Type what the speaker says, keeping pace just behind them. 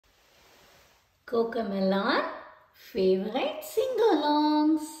Cocomelon favorite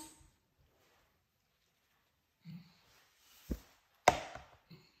sing-alongs.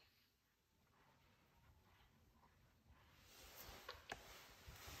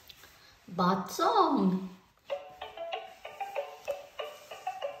 Bath song.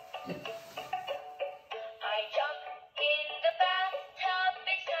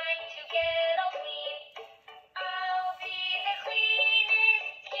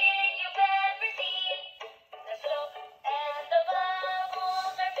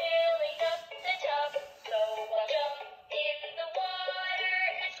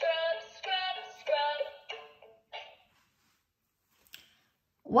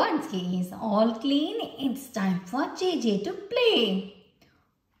 Once he is all clean, it's time for JJ to play.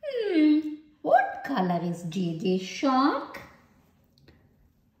 What color is JJ's shark?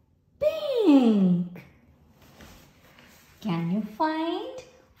 Pink. Can you find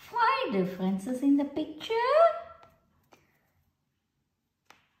 5 differences in the picture?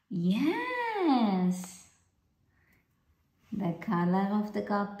 Yes. The color of the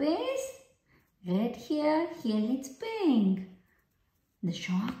cup is red here it's pink. The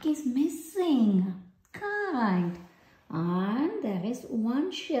shark is missing. Correct. And there is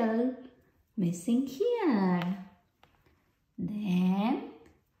one shell missing here. Then,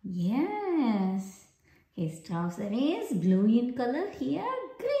 yes, his trouser is blue in color, here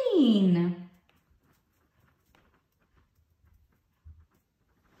green.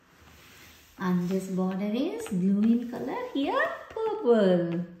 And this border is blue in color, here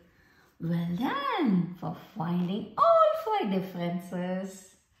purple. Well done for finding all 5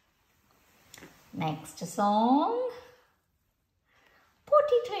 differences. Next song,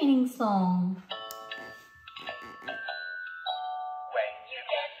 potty training song. When you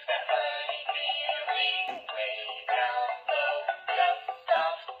get that funny feeling way down low, just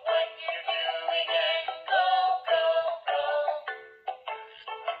stop what you're doing and go, go, go.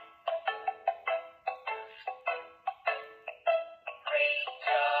 Great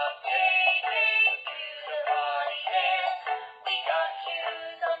job, JJ, do the potty dance. We got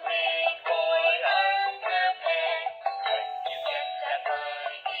shoes on big boy underpants. When you get that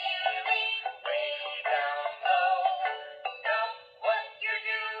funny feeling way down low, stop what you're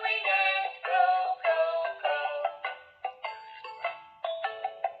doing and go, go, go.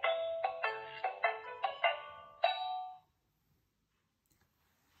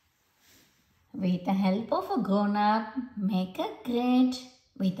 With the help of a grown-up, make a grid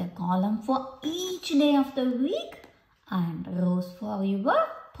with a column for each day of the week and rows for your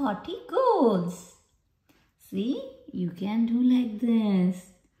potty goals. See, you can do like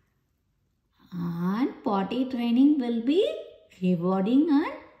this. And potty training will be rewarding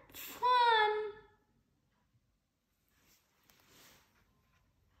and fun.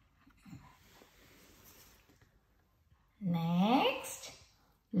 Next,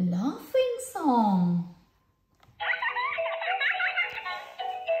 laughing song. Brother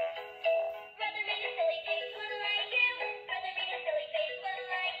made a silly face, what do I do? Brother made a silly face, what do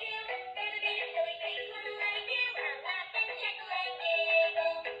I do? Brother made a silly face, what do I do? I laugh and chuckle and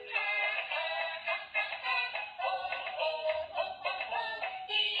giggle. Ha ha ha ha ha. Oh oh oh oh oh.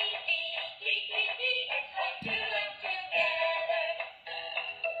 Hee hee hee hee hee. It's fun to laugh together.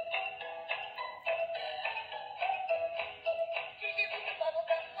 Ginger booster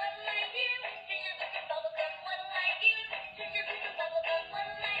bubblegum, what'll I do? Ginger booster bubblegum, what'll I do? Ginger booster bubblegum,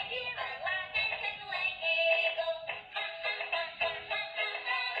 what'll I do? I laugh and chuckle and giggle. Ha ha ha ha ha ha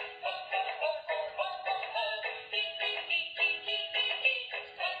ha. Oh oh oh oh oh oh oh. Hee hee hee hee hee hee hee.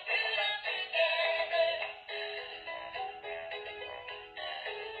 It's fun to laugh together.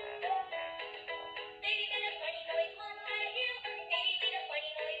 Baby made a funny noise, what'll I do? Baby made a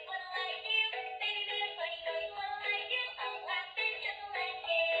funny noise, what'll I do? Baby made a funny noise, what'll I do? I'll laugh and chuckle and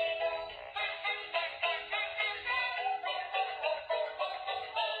giggle. Ha ha ha ha ha ha ha. Oh oh oh oh oh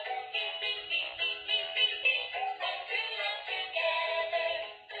oh oh. Hee hee hee hee hee hee hee. It's fun to laugh together.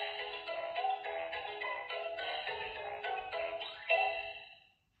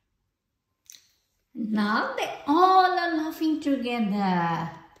 Now they all are laughing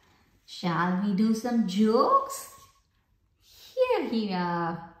together. Shall we do some jokes?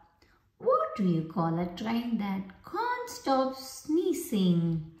 Here. What do you call a train that can't stop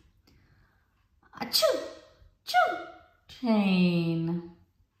sneezing? Achoo! Choo! Train.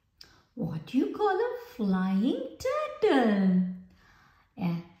 What do you call a flying turtle?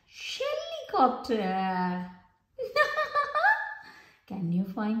 A helicopter. Can you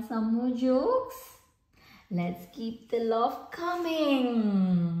find some more jokes? Let's keep the laugh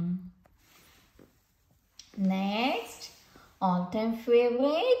coming. Next, all-time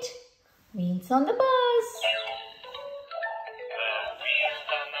favorite, Wheels on the bus.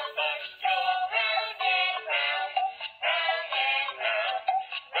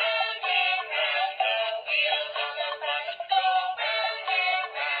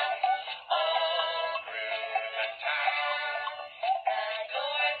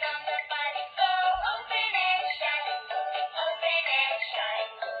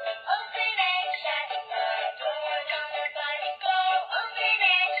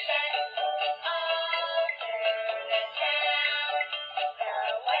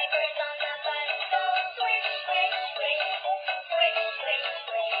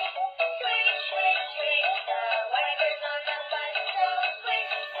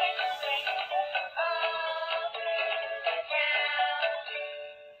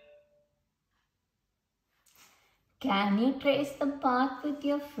 Can you trace the path with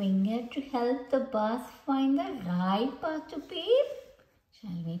your finger to help the bus find the right path to beep?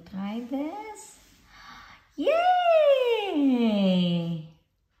 Shall we try this? Yay!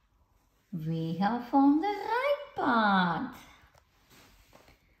 We have found the right path.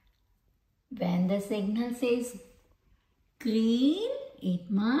 When the signal says green,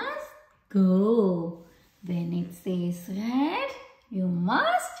 it must go. When it says red, you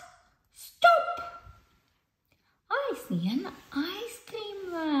must stop. I see an ice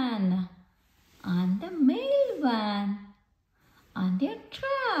cream van and a mail van and a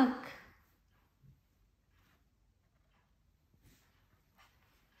truck.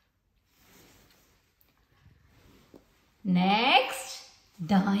 Next,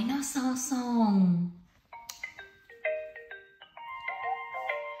 dinosaur song.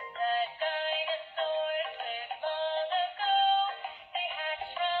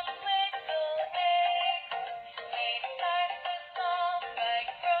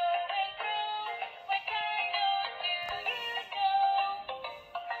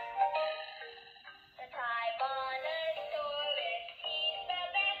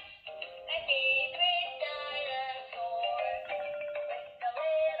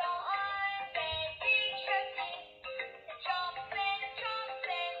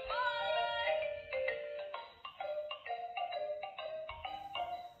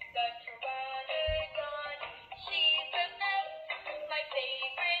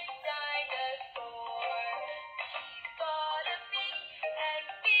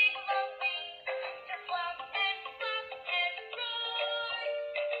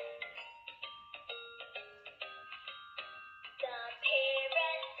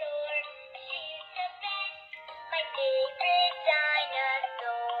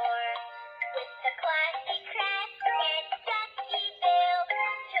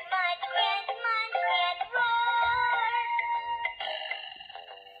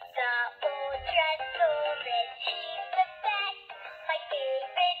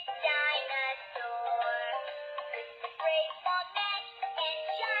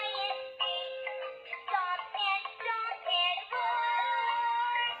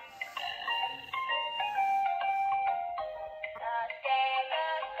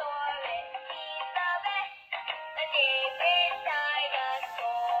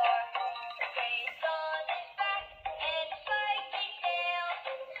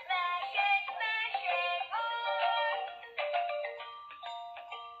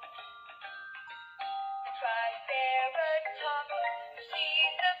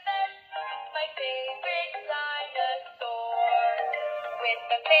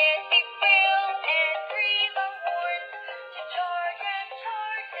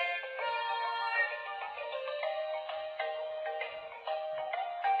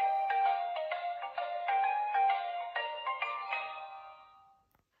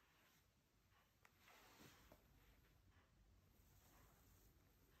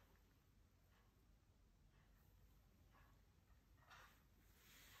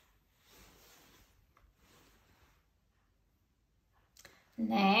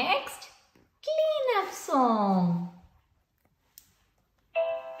 Next, clean up song.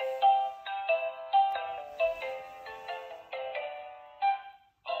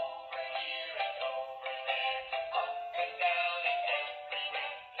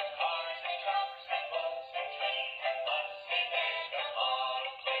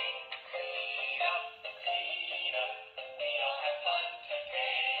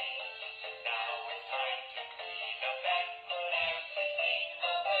 Now it's time to clean up and put everything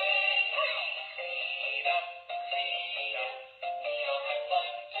away.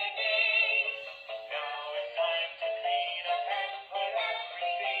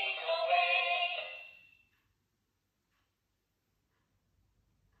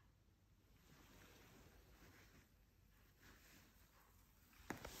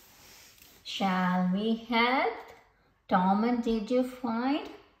 Shall we help Tom and JJ find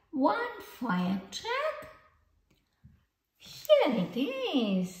one fire truck? Here it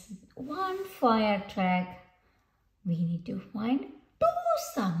is. One fire truck. We need to find two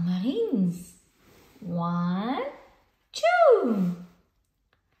submarines. 1, 2.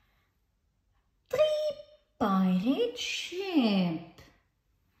 3 pirate ship.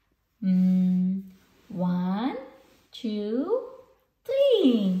 1, 2,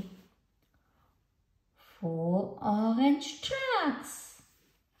 3. 4 orange trucks.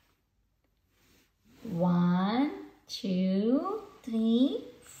 1, 2, 3,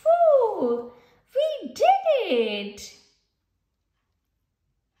 4. We did it!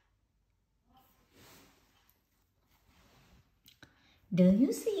 Do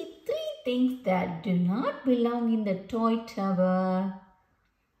you see 3 things that do not belong in the toy tower?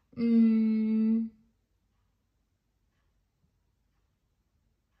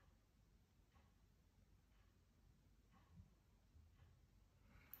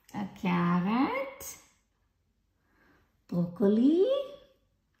 A carrot, broccoli,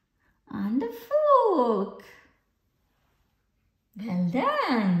 and a fork. Well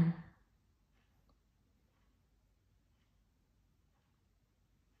done.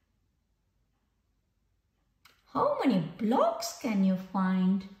 How many blocks can you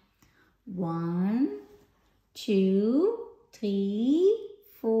find? 1, 2, 3,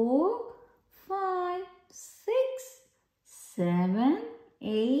 4, 5, 6, 7,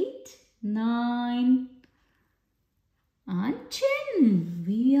 8, 9 and 10.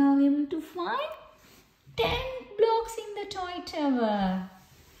 We are able to find 10 blocks in the toy tower.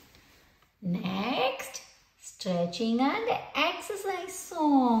 Next, stretching and exercise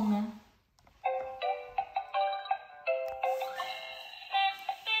song.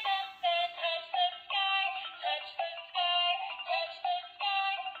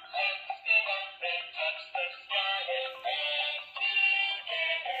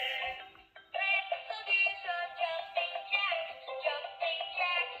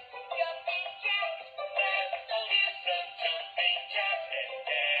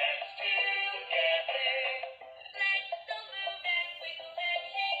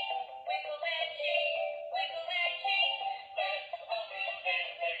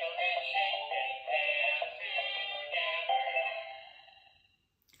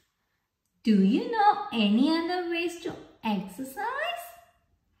 Do you know any other ways to exercise?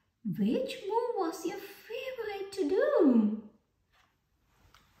 Which move was your favorite to do?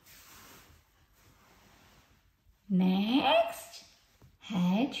 Next,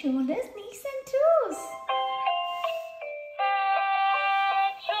 head, shoulders, knees and toes.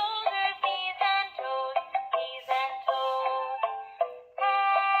 Head, shoulders, knees and toes, knees and toes.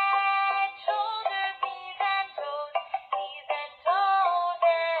 Head, shoulders, knees and toes, knees and toes.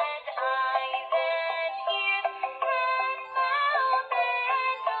 And eyes and ears and mouth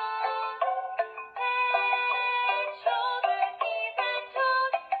and nose. Head, shoulders, knees and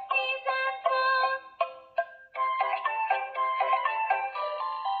toes, knees and toes.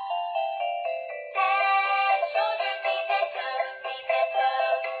 Head, shoulders, knees and toes, knees and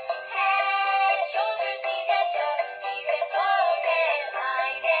toes. Head, shoulders, knees and toes, knees and toes. And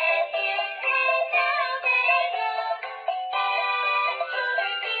eyes and ears and mouth and nose. Head,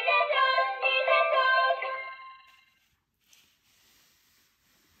 shoulders, knees and toes, knees and toes.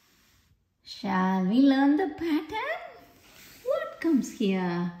 Shall we learn the pattern? What comes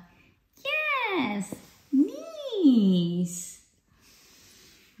here? Yes, knees.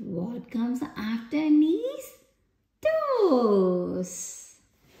 What comes after knees? Toes.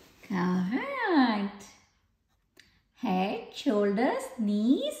 Correct. Head, shoulders,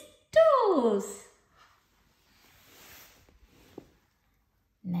 knees, toes.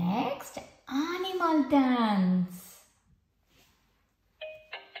 Next, animal dance.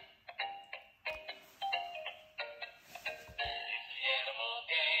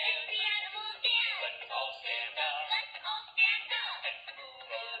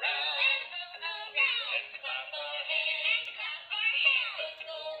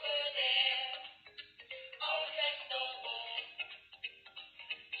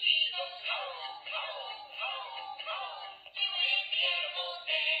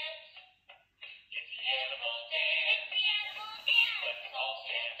 Animal dance.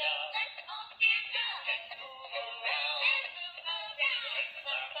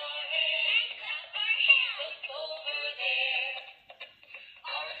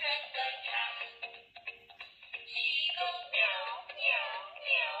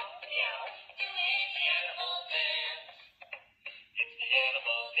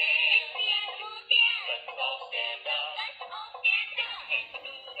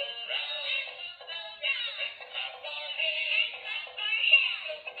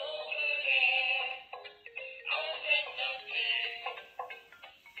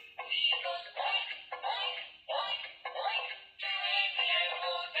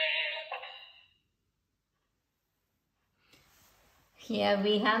 Here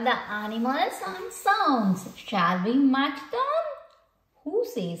we have the animals and sounds. Shall we match them? Who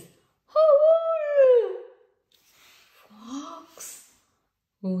says howl? Fox.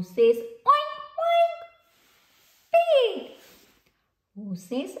 Who says oink oink? Pig. Who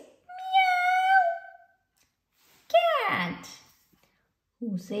says meow? Cat.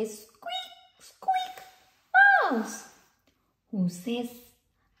 Who says squeak squeak? Mouse. Who says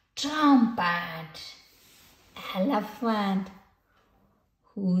trumpet? Elephant.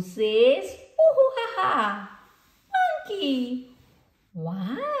 Who says ooh ha ha? Monkey.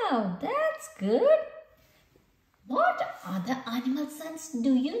 Wow, that's good. What other animal sounds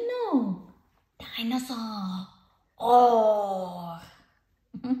do you know? Dinosaur. Or.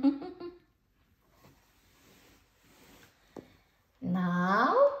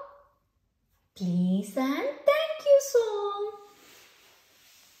 Now, please and thank you song.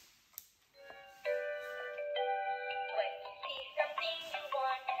 When you see something you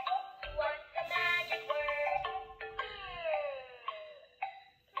want, what's the magic word?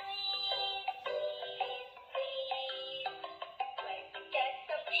 Please, please, please. When you get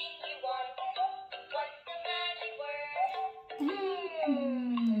something you want, what's the magic word?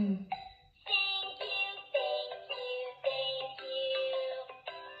 Thank you, thank you, thank you.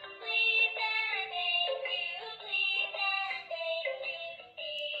 Please and thank you, please and thank you.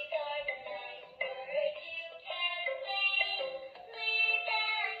 These are the nice words you can say. Please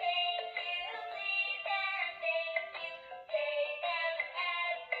and thank you, please and thank you. Say them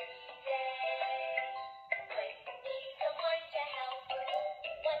every day. When you need someone to help,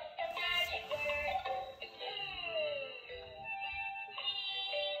 what's the magic word?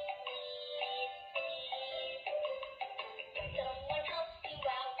 When someone helps you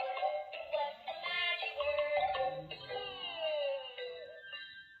out, what's the magic word?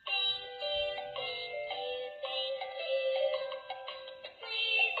 Thank you, thank you.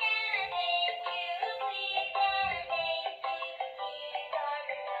 Please and thank you, please and thank you. These are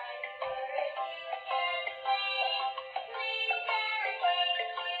the nice words you can say. Please and thank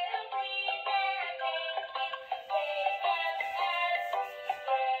you, please and thank you. Say them every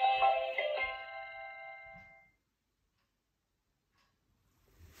day.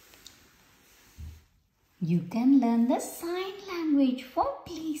 You can learn the sign language for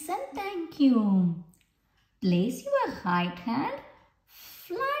please and thank you. Place your right hand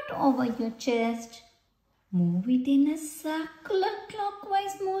flat over your chest. Move it in a circular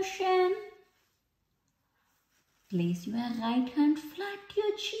clockwise motion. Place your right hand flat to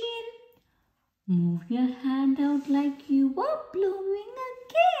your chin. Move your hand out like you are blowing a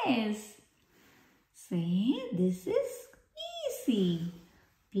kiss. Say, this is easy.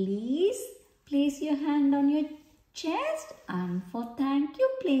 Please place your hand on your chest, and for thank you,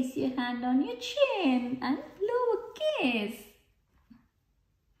 place your hand on your chin and blow a kiss.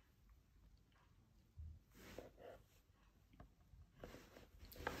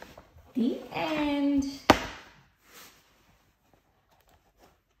 The end.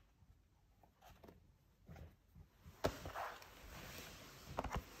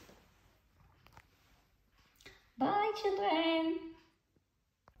 Bye, children.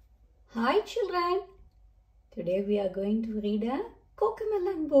 Hi, children. Today we are going to read a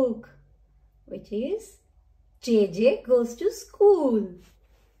Cocomelon book, which is JJ Goes to School.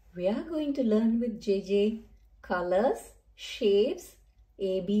 We are going to learn with JJ colors, shapes,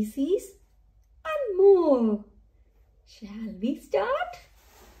 ABCs and more. Shall we start?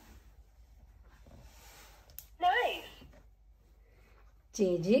 Nice.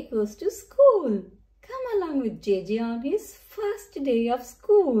 JJ goes to school. Come along with JJ on his first day of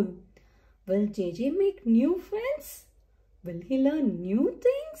school. Will JJ make new friends? Will he learn new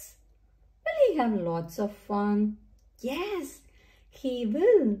things? Will he have lots of fun? Yes, he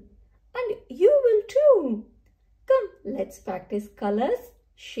will. And you will too. Come, let's practice colors,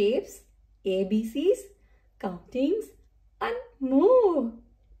 shapes, ABCs, countings and more.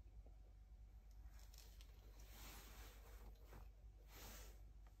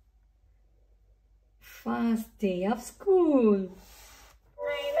 First day of school.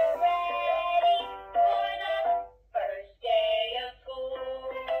 I'm ready for the first day of school.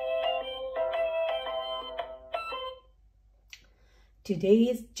 Today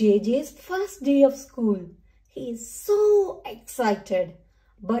is JJ's first day of school. He is so excited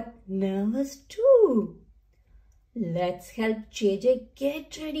but nervous too. Let's help JJ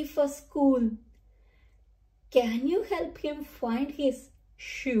get ready for school. Can you help him find his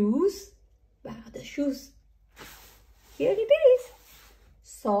shoes? Where are the shoes? Here it is.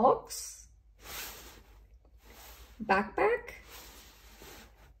 Socks. Backpack.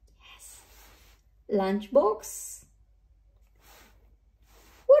 Yes. Lunchbox.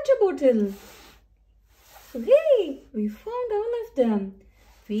 water bottle. Hooray! We found all of them.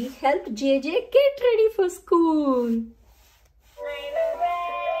 We helped JJ get ready for school. I'm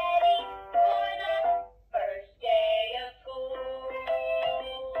ready for the first day of school.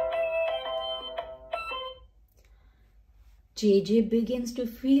 JJ begins to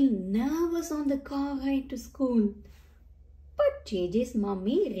feel nervous on the car ride to school. But JJ's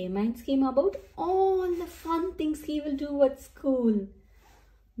mummy reminds him about all the fun things he will do at school.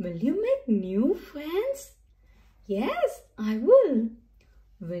 Will you make new friends? Yes, I will.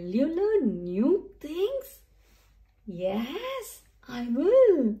 Will you learn new things? Yes, I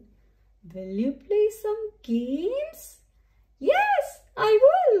will. Will you play some games? Yes, I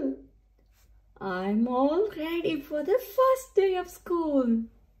will. I'm all ready for the first day of school. I'm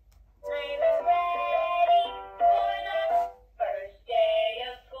ready for the first day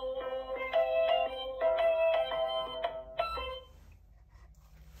of school.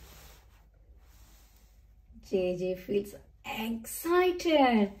 JJ feels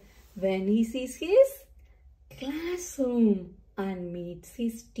excited when he sees his classroom and meets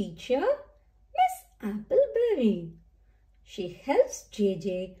his teacher, Miss Appleberry. She helps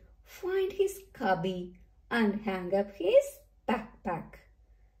JJ find his cubby and hang up his backpack.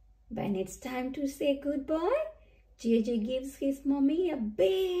 When it's time to say goodbye, JJ gives his mommy a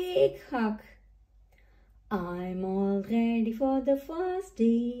big hug. I'm all ready for the first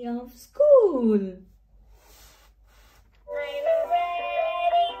day of school. I'm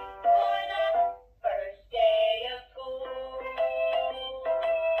ready for the first day of school.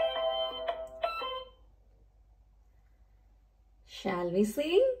 Shall we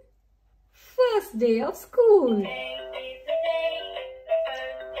sing? First day of school. Today is the day, the first day of school.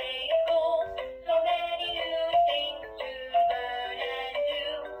 So many new things to learn and do. I'm so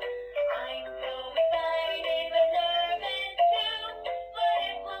excited but nervous too. But it will be okay on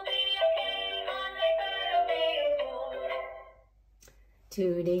my first day of school.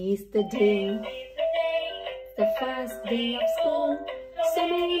 Today is the day, the first day of school. So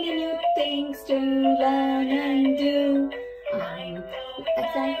many new things to learn and do. I'm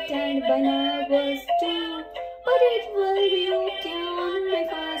excited but nervous too, but it will be okay on my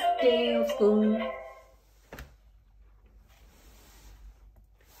first day of school.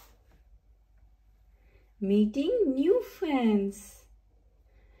 Meeting new friends.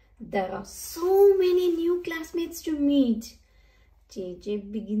 There are so many new classmates to meet.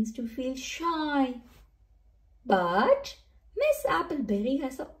 JJ begins to feel shy. But Miss Appleberry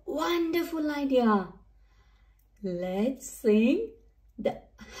has a wonderful idea. Let's sing the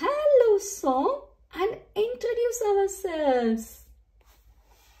hello song and introduce ourselves.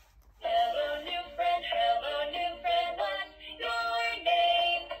 Hello new friend, what's your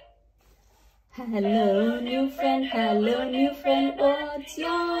name? Hello new friend, what's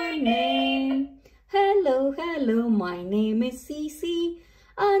your name? Hello, my name is Cece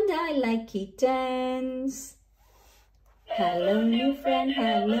and I like kittens. Hello new friend,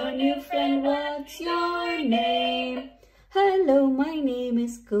 what's your name? Hello, my name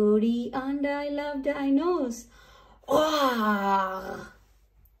is Cody and I love dinos. Wow!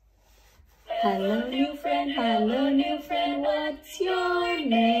 Hello new friend, what's your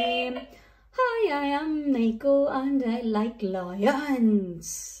name? Hi, I am Neko and I like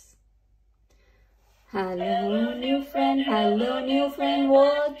lions. Hello new friend,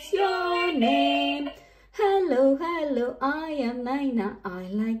 what's your name? Hello, I am Naina, I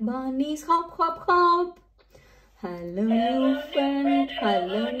like bunnies, hop, hop, hop. Hello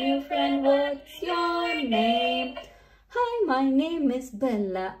new friend, what's your name? Hi, my name is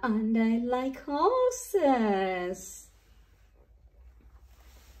Bella and I like horses.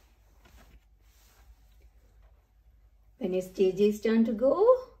 When it's JJ's turn to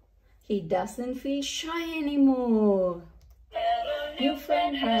go, he doesn't feel shy anymore. Hello new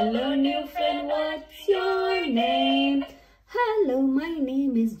friend, what's your name? Hello, my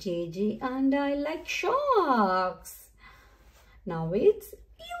name is JJ and I like sharks. Now it's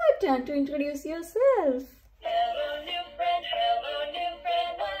your turn to introduce yourself. Hello new friend,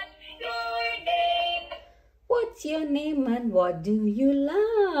 what's your name? What's your name and what do you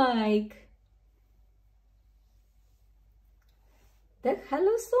like? The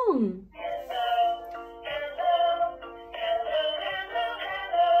hello song.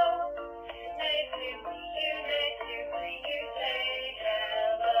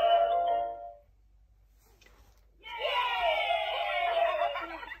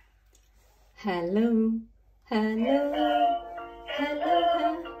 Hello,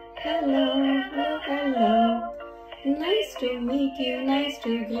 hello. Nice to meet you, nice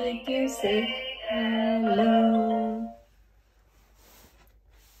to greet you, say hello.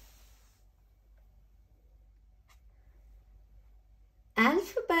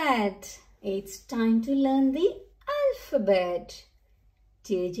 set. It's time to learn the alphabet.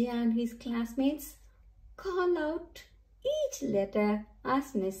 JJ and his classmates call out each letter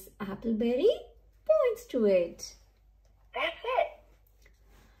as Miss Appleberry points to it. That's it.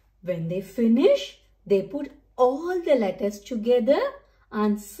 When they finish, they put all the letters together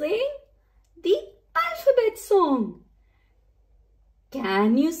and sing the alphabet song.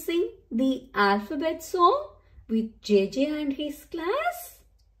 Can you sing the alphabet song with JJ and his class?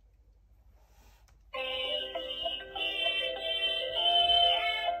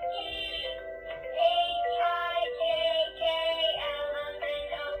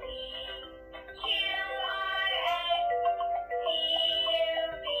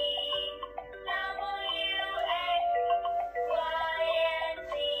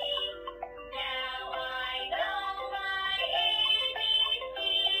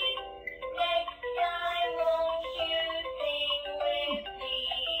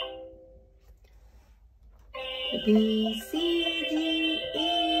 B, C, D,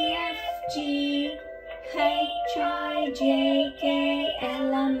 E, F, G, H, I, J, K,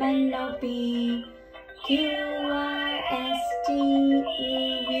 L, M, N, O, P, Q, R, S, T,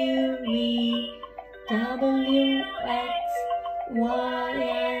 U, V, W, X, Y,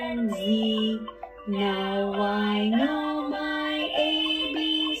 and Z. Now I know my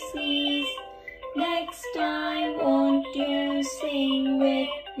ABCs. Next time, won't you sing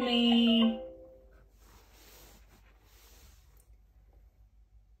with me?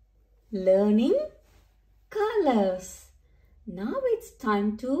 Learning colors. Now it's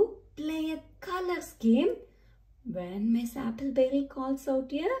time to play a colors game. When Miss Appleberry calls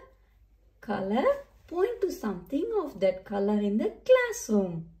out a color, point to something of that color in the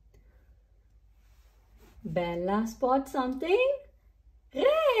classroom. Bella spots something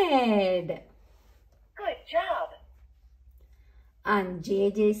red. Good job. And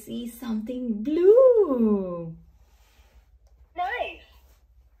JJ sees something blue. Nice.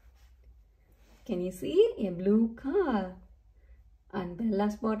 Can you see a blue car? And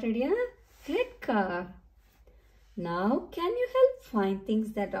Bella spotted a red car. Now, can you help find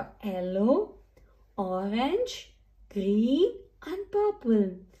things that are yellow, orange, green and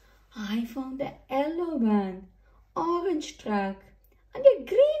purple? I found a yellow van, orange truck and a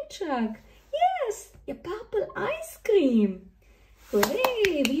green truck. Yes, a purple ice cream.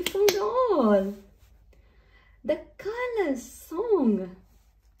 Hooray, we found all. The colors song.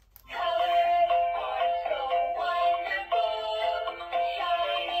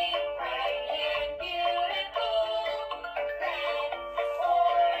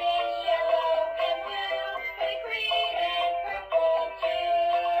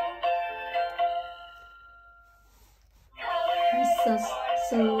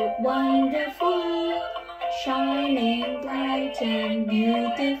 So wonderful, shining bright and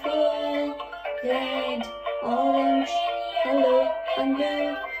beautiful. Red, orange, yellow and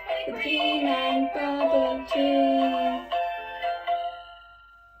blue, with green and purple too.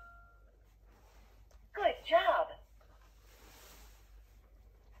 Good job.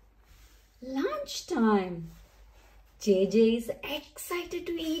 Lunchtime. JJ is excited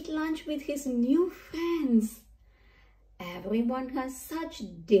to eat lunch with his new friends. Everyone has such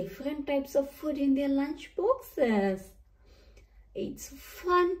different types of food in their lunch boxes. It's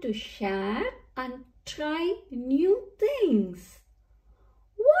fun to share and try new things.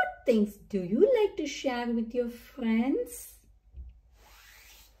 What things do you like to share with your friends?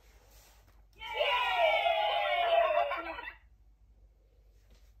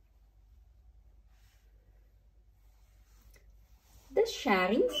 The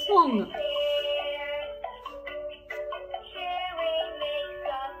sharing song.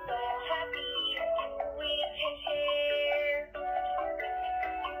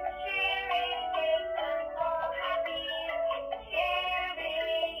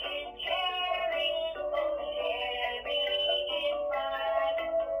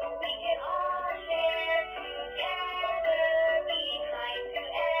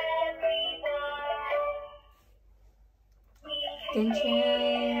 Can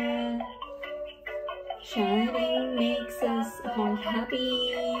share. Sharing makes us all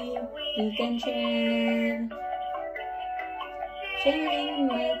happy. We can share. Sharing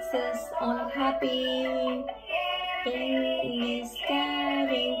makes us all happy. Sharing is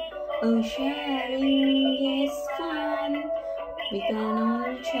caring. Oh, sharing is fun. We can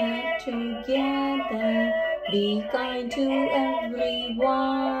all chat together. Be kind to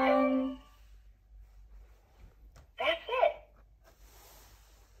everyone.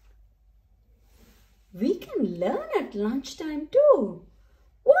 We can learn at lunchtime too.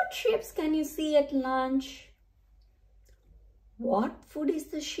 What shapes can you see at lunch? What food is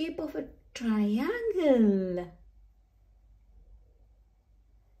the shape of a triangle?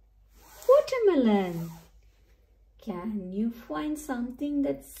 Watermelon. Can you find something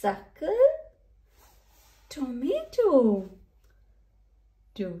that's circle? Tomato.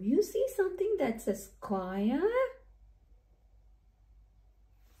 Do you see something that's a square?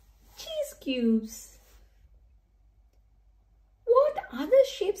 Cheese cubes. What other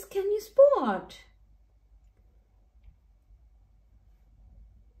shapes can you spot?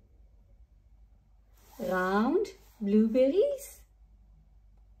 Round blueberries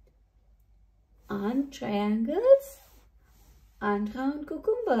and triangles and round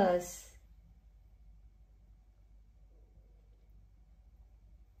cucumbers.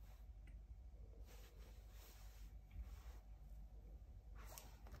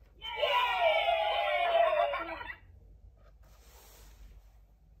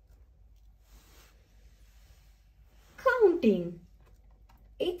 Counting.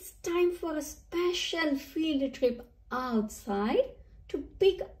 It's time for a special field trip outside to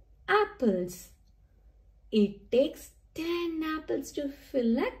pick apples. It takes 10 apples to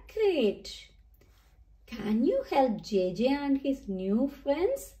fill a crate. Can you help JJ and his new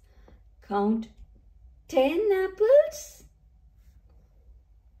friends count 10 apples?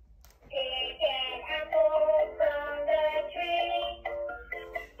 Pick an apple from the tree.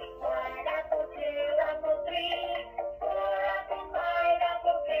 1 apple, 2 apple, 3, 4 apple, 5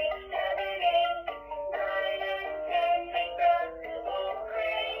 apple, 6, 7, 8, 9, and 10. Make the whole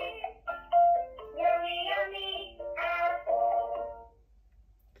crate. Yummy, yummy apple.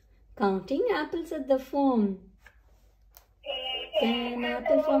 Counting apples at the phone. Pick 10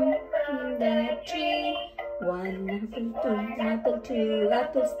 apples from the tree. 1 apple, 2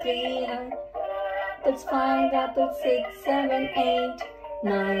 apples, 3 apples, 5 apples, 6, 7, 8,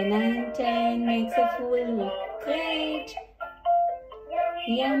 9 and 10 makes a full crate.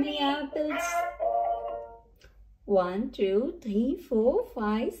 Yummy apples. 1, 2, 3, 4,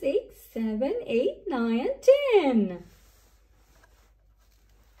 5, 6, 7, 8, 9 and 10.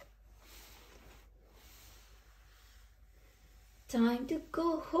 Time to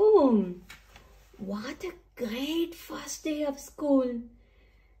go home. What a great first day of school.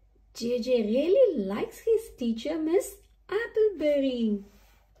 JJ really likes his teacher, Miss Appleberry.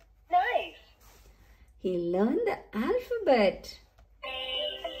 Nice. He learned the alphabet.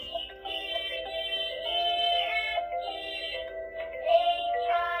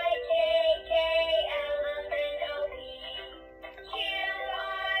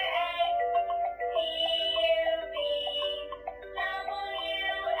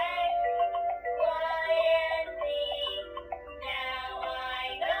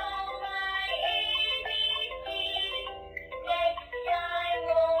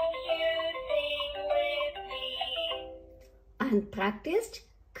 And practiced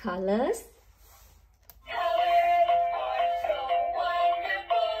colors. Colors are so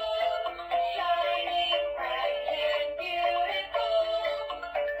wonderful, shining bright and beautiful.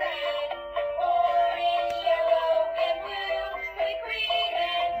 Red, orange, yellow, and blue, with green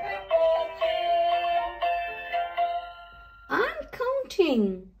and purple too. And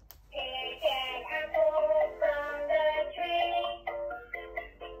counting. Pick an apple from the tree.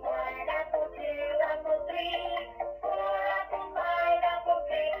 1 apple, 2 apple, 3, 4 apple, 5 apple,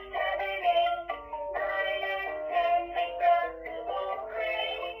 6, 7, 8, 9, and 10. Make the whole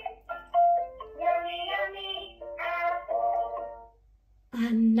crate. Yummy, yummy apple.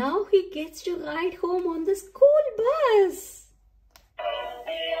 And now he gets to ride home on the school bus. All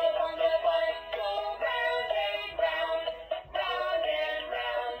wheels on the bus go round and round, round and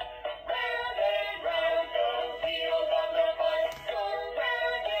round, round and round. All wheels on the bus go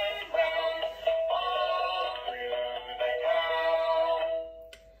round and round, all through the town.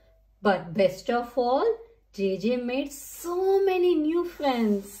 But best of all, JJ made so many new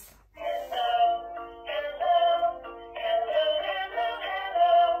friends. Hello, hello, hello, hello,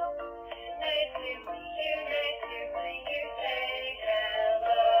 hello. Nice to meet you, nice to meet you, say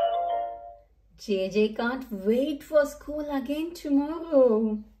hello. JJ can't wait for school again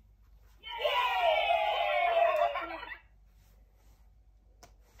tomorrow.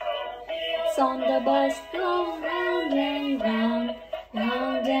 It's on the bus, go round and round,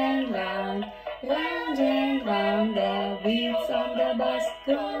 round and round, round and round. The wheels on the bus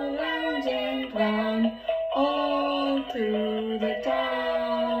go round and round, all through the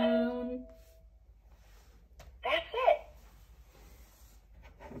town. That's it.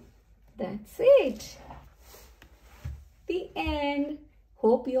 That's it. The end.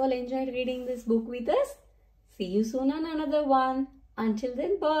 Hope you all enjoyed reading this book with us. See you soon on another one. Until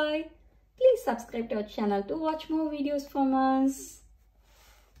then, bye. Please subscribe to our channel to watch more videos from us.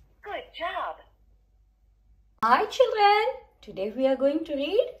 Good job. Hi children, today we are going to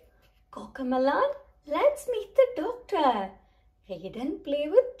read Cocomelon, Let's Meet the Doctor. Read and play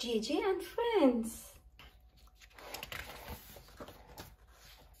with JJ and friends.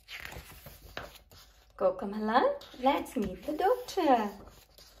 Cocomelon, let's meet the doctor.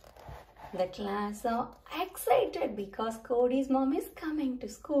 The class are excited because Cody's mom is coming to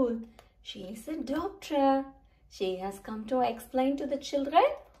school. She is a doctor. She has come to explain to the children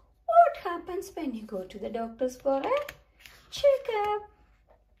what happens when you go to the doctors for a checkup.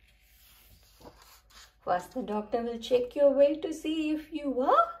 First, the doctor will check your weight to see if you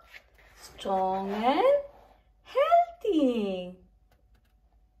are strong and healthy.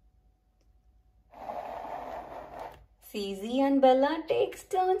 Cece and Bella takes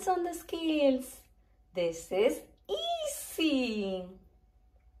turns on the scales. This is easy.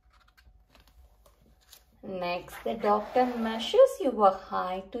 Next, the doctor measures your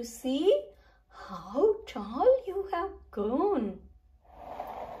height to see how tall you have grown.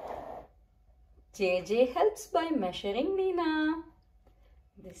 JJ helps by measuring Nina.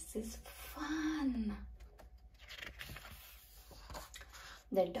 This is fun.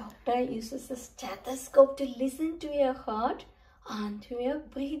 The doctor uses a stethoscope to listen to your heart and to your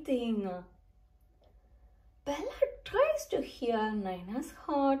breathing. Bella tries to hear Nina's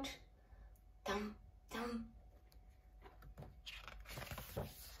heart. Thump, thump.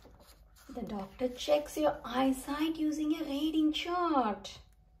 The doctor checks your eyesight using a reading chart.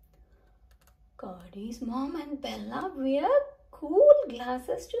 Cody's mom and Bella wear cool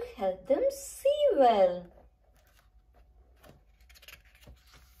glasses to help them see well.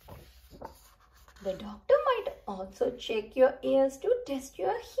 The doctor might also check your ears to test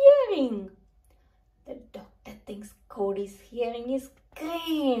your hearing. The doctor thinks Cody's hearing is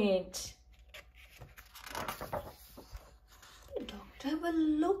great. The doctor will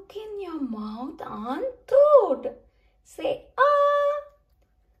look in your mouth and throat. Say, ah.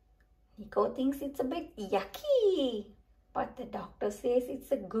 Nico thinks it's a bit yucky, but the doctor says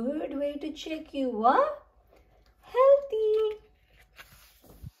it's a good way to check you are healthy.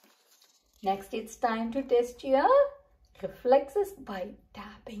 Next, it's time to test your reflexes by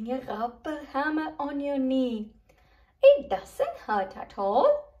tapping a rubber hammer on your knee. It doesn't hurt at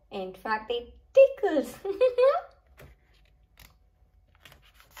all. In fact, it tickles.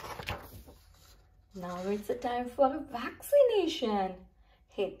 Now it's the time for a vaccination.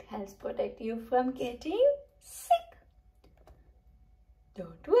 It helps protect you from getting sick.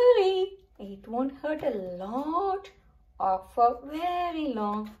 Don't worry, it won't hurt a lot or for very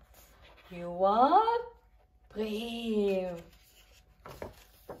long. You are brave.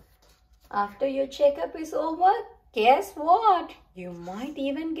 After your checkup is over, guess what? You might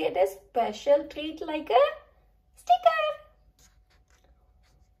even get a special treat like a sticker.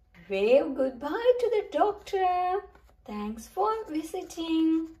 Wave goodbye to the doctor. Thanks for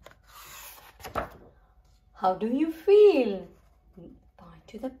visiting. How do you feel? Point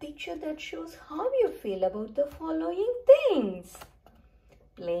to the picture that shows how you feel about the following things.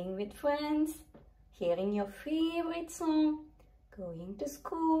 Playing with friends, hearing your favorite song, going to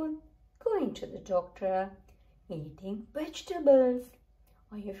school, going to the doctor, eating vegetables.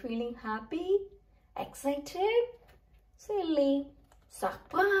 Are you feeling happy, excited, silly,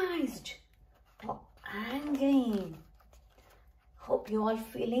 surprised, or angry? Hope you all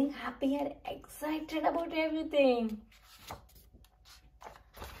feeling happy and excited about everything.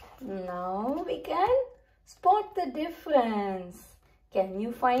 Now we can spot the difference. Can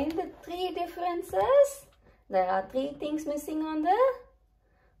you find the 3 differences? There are 3 things missing on the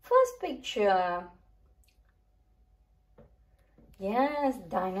first picture. Yes,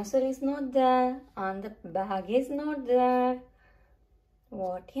 dinosaur is not there and the bag is not there.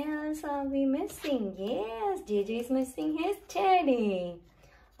 What else are we missing? Yes, JJ is missing his teddy.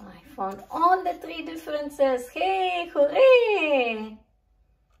 I found all the 3 differences. Hey, hooray!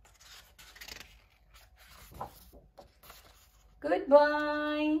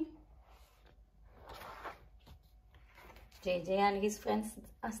 Goodbye. JJ and his friends,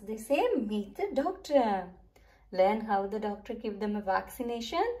 as they say, meet the doctor. Learn how the doctor gives them a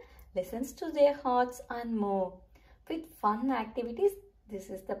vaccination, listens to their hearts and more. With fun activities,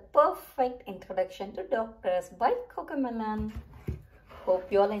 this is the perfect introduction to doctors by Cocomelon.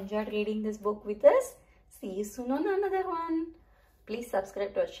 Hope you all enjoyed reading this book with us. See you soon on another one. Please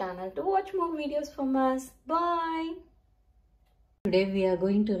subscribe to our channel to watch more videos from us. Bye. Today we are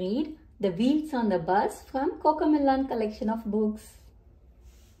going to read The Wheels on the Bus from Cocomelon collection of books.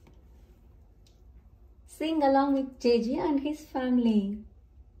 Sing along with JJ and his family.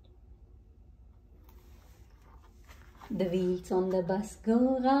 The wheels on the bus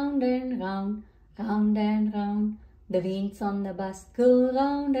go round and round, round and round. The wheels on the bus go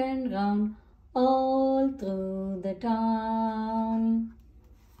round and round, all through the town.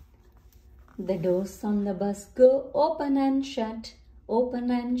 The doors on the bus go open and shut, open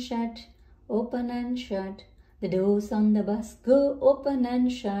and shut, open and shut. The doors on the bus go open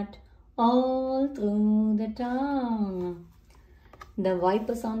and shut, all through the town. The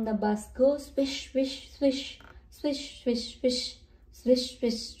wipers on the bus go swish, swish, swish, swish, swish, swish, swish,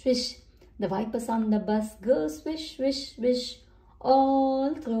 swish, swish. The wipers on the bus go swish, swish, swish,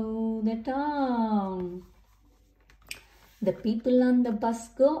 all through the town. The people on the bus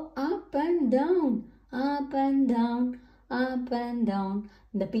go up and down, up and down, up and down.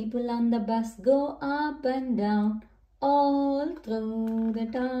 The people on the bus go up and down, all through the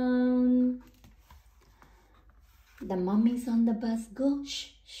town. The mummies on the bus go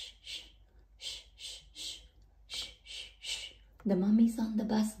shh, shh, shh, shh, shh, shh, shh, shh, shh. The mummies on the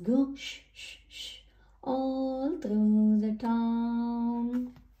bus go shh, shh, shh, all through the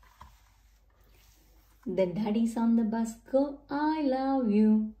town. The daddies on the bus go, I love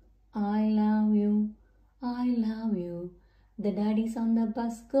you, I love you, I love you. The daddies on the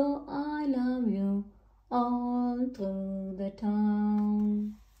bus go, I love you, all through the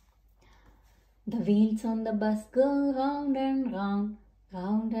town. The wheels on the bus go round and round,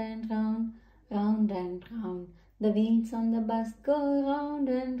 round and round, round and round. The wheels on the bus go round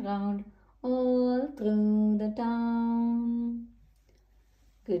and round, all through the town.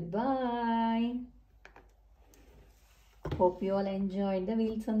 Goodbye. Hope you all enjoyed the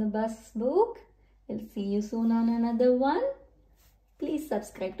Wheels on the Bus book. We'll see you soon on another one. Please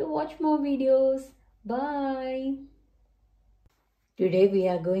subscribe to watch more videos. Bye. Today we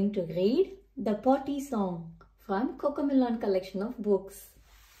are going to read the Potty Song from Cocomelon collection of books.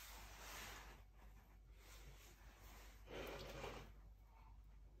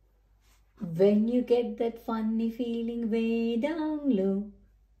 When you get that funny feeling way down low,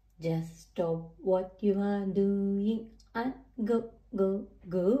 just stop what you are doing and go, go,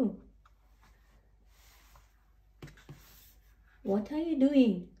 go. What are you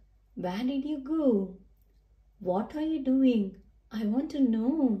doing? Where did you go? What are you doing? I want to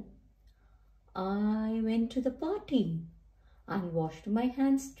know. I went to the potty and washed my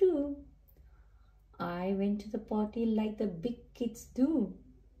hands too. I went to the potty like the big kids do.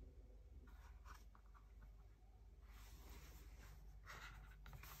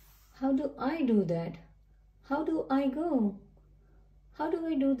 How do I do that? How do I go? How do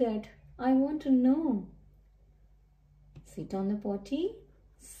I do that? I want to know. Sit on the potty,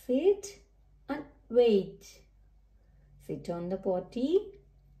 sit and wait. Sit on the potty,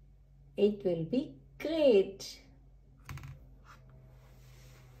 it will be great.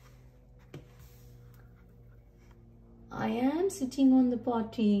 I am sitting on the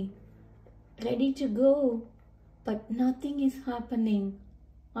potty, ready to go, but nothing is happening.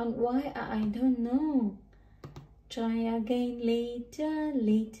 And why, I don't know. Try again later,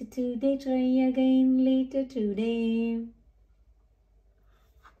 later today. Try again later today.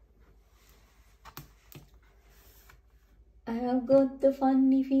 I have got the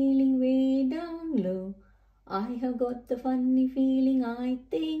funny feeling way down low. I have got the funny feeling, I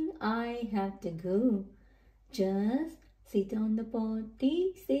think I have to go. Just sit on the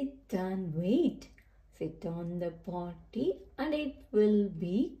potty, sit and wait. Sit on the potty and it will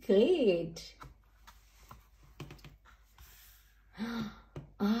be great.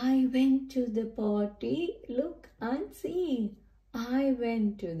 I went to the potty, look and see. I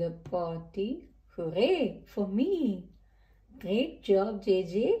went to the potty, hooray for me. Great job,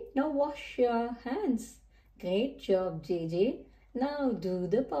 JJ. Now wash your hands. Great job, JJ. Now do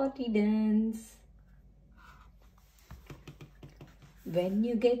the potty dance. When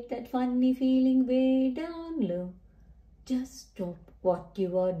you get that funny feeling way down low, just stop what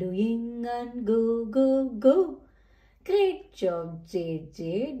you are doing and go, go, go. Great job,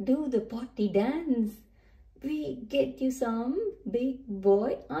 JJ. Do the potty dance. We get you some big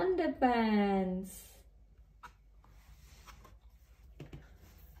boy underpants.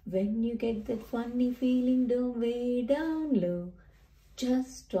 When you get that funny feeling way down low,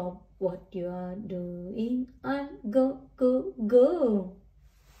 just stop what you are doing and go, go, go.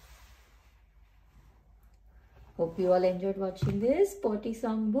 Hope you all enjoyed watching this potty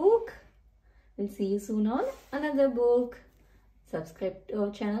song book. We'll see you soon on another book. Subscribe to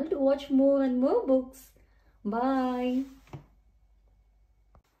our channel to watch more and more books. Bye.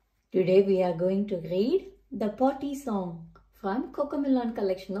 Today we are going to read the Potty Song from Cocomelon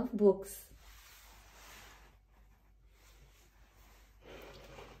collection of books.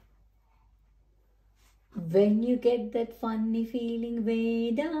 When you get that funny feeling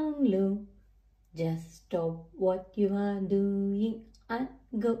way down low, just stop what you are doing and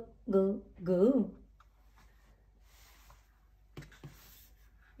go, go, go.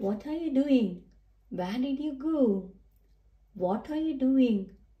 What are you doing? Where did you go? What are you doing?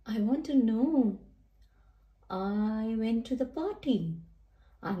 I want to know. I went to the potty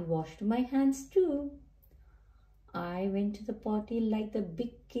and washed my hands too. I went to the potty like the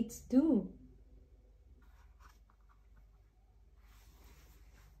big kids do.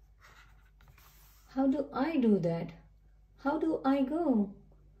 How do I do that? How do I go?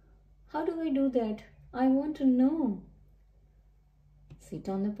 How do I do that? I want to know. Sit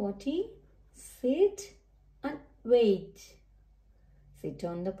on the potty, sit and wait. Sit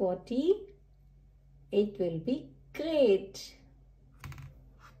on the potty, it will be great.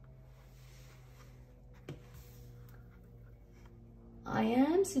 I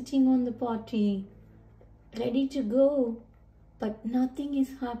am sitting on the potty, ready to go, but nothing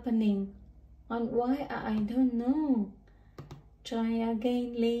is happening. And why, I don't know. Try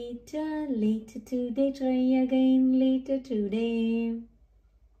again later, later today. Try again later today.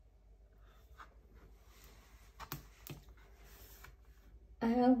 I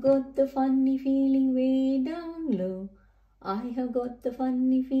have got the funny feeling way down low. I have got the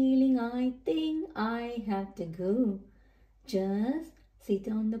funny feeling, I think I have to go. Just sit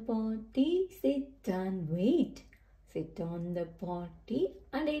on the potty, sit and wait. Sit on the potty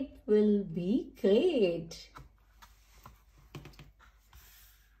and it will be great.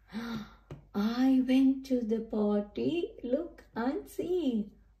 I went to the potty, look and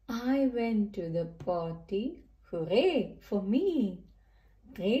see. I went to the potty, hooray for me.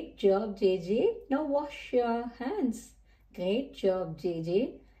 Great job, JJ. Now wash your hands. Great job,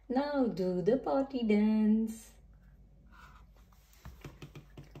 JJ. Now do the potty dance.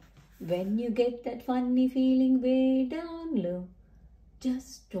 When you get that funny feeling way down low,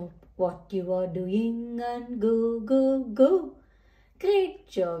 just stop what you are doing and go, go, go. Great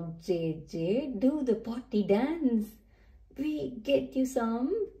job, JJ. Do the potty dance. We get you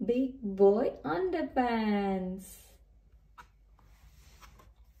some big boy underpants.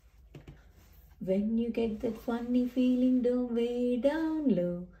 When you get that funny feeling way down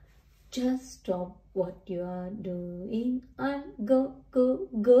low, just stop what you are doing and go, go,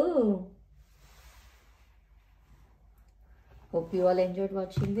 go. Hope you all enjoyed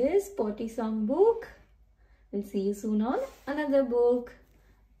watching this potty song book. We'll see you soon on another book.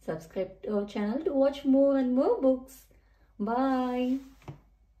 Subscribe to our channel to watch more and more books. Bye.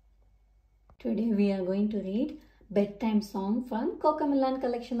 Today we are going to read bedtime song from Cocomelon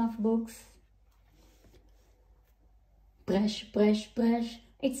collection of books. Brush, brush, brush.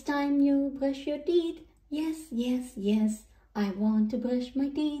 It's time you brush your teeth. Yes, yes, yes. I want to brush my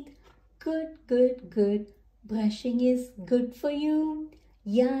teeth. Good, good, good. Brushing is good for you.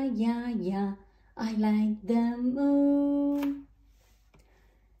 Yeah, yeah, yeah. I like them. Oh.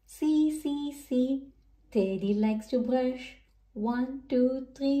 See, see, see. Teddy likes to brush. 1, 2,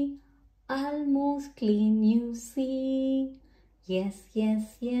 3. Almost clean, you see. Yes,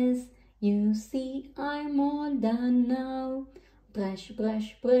 yes, yes. You see, I'm all done now. Brush,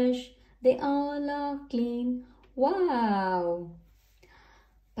 brush, brush. They all are clean. Wow.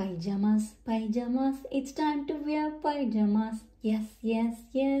 Pyjamas, pyjamas. It's time to wear pyjamas. Yes, yes,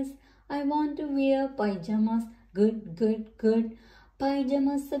 yes. I want to wear pyjamas. Good, good, good.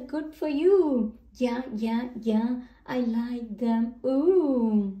 Pyjamas are good for you. Yeah, yeah, yeah. I like them.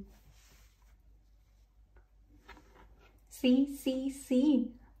 Ooh. See, see,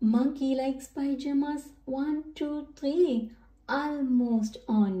 see. Monkey likes pyjamas. 1, 2, 3. Almost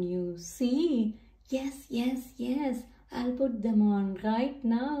on you. See? Yes, yes, yes. I'll put them on right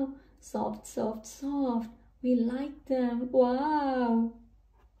now. Soft, soft, soft. We like them. Wow.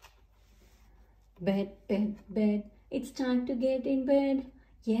 Bed, bed, bed. It's time to get in bed.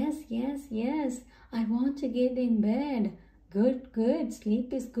 Yes, yes, yes. I want to get in bed. Good, good.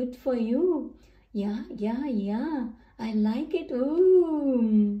 Sleep is good for you. Yeah, yeah, yeah. I like it.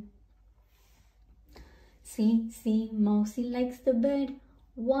 Ooh. See, see, Mousy likes the bed.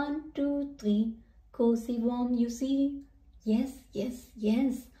 1, 2, 3. Cozy, warm, you see. Yes, yes,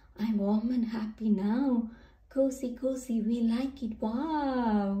 yes. I'm warm and happy now. Cozy, cozy, we like it.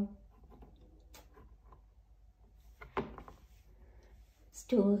 Wow.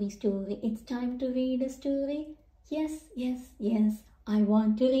 Story, story. It's time to read a story. Yes, yes, yes. I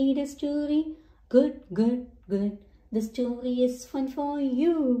want to read a story. Good, good, good. The story is fun for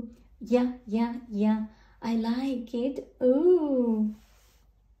you. Yeah, yeah, yeah. I like it. Ooh.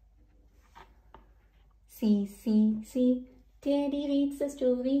 See, see, see. Teddy reads the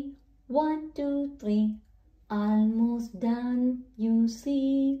story. 1, 2, 3. almost done, you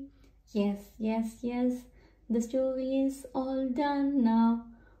see. Yes, yes, yes, the story is all done now.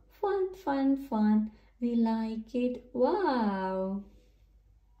 Fun, fun, fun, we like it, wow.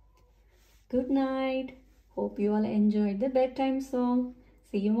 Good night. Hope you all enjoyed the bedtime song.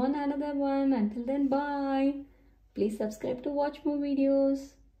 See you on another one. Until then, bye. Please subscribe to watch more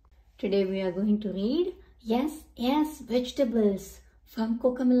videos. Today we are going to read Yes, Yes, Vegetables from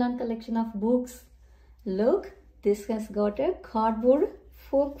Cocomelon collection of books. Look, this has got a cardboard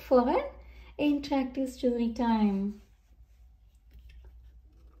fork for an interactive story time.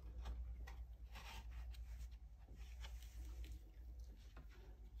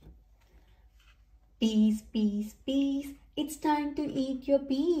 Peas, peas, peas, it's time to eat your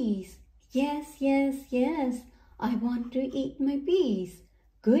peas. Yes, yes, yes, I want to eat my peas.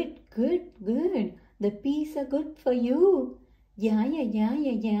 Good, good, good, the peas are good for you. Yeah, yeah, yeah,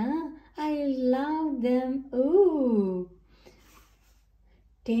 yeah, yeah, I love them, ooh.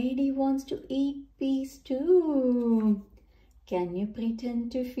 Teddy wants to eat peas too. Can you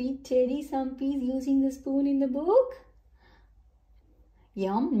pretend to feed Teddy some peas using the spoon in the book?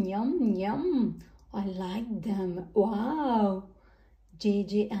 Yum, yum, yum. I like them. Wow.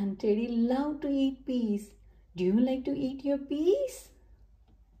 JJ and Teddy love to eat peas. Do you like to eat your peas?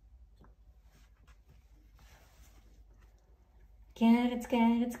 Carrots,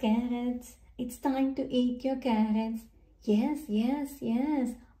 carrots, carrots. It's time to eat your carrots. Yes, yes,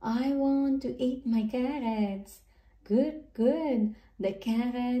 yes. I want to eat my carrots. Good, good. The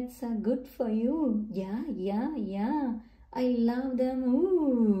carrots are good for you. Yeah, yeah, yeah. I love them.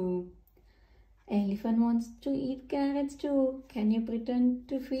 Ooh. Elephant wants to eat carrots too. Can you pretend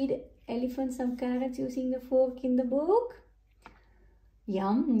to feed elephant some carrots using the fork in the book?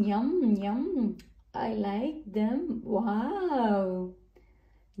 Yum, yum, yum. I like them. Wow.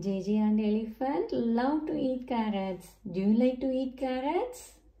 JJ and Elephant love to eat carrots. Do you like to eat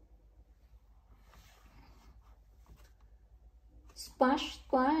carrots? Squash,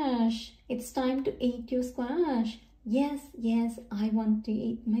 squash. It's time to eat your squash. Yes, yes, I want to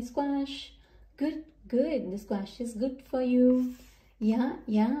eat my squash. Good, good. The squash is good for you. Yeah,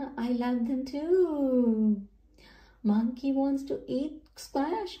 yeah, I love them too. Monkey wants to eat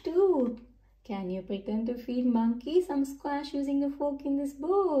squash too. Can you pretend to feed Monkey some squash using the fork in this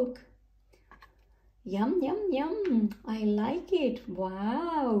book? Yum, yum, yum. I like it.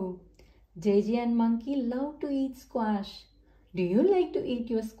 Wow. JJ and Monkey love to eat squash. Do you like to eat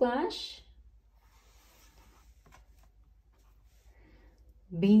your squash?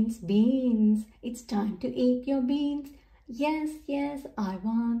 Beans, beans. It's time to eat your beans. Yes, yes, I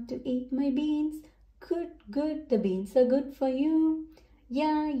want to eat my beans. Good, good. The beans are good for you.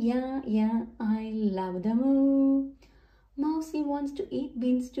 Yeah, yeah, yeah. I love them. Ooh. Mousy wants to eat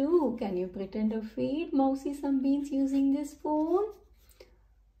beans too. Can you pretend to feed Mousy some beans using this spoon?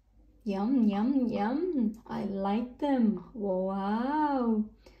 Yum, yum, yum. I like them. Wow.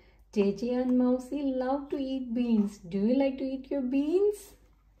 JJ and Mousy love to eat beans. Do you like to eat your beans?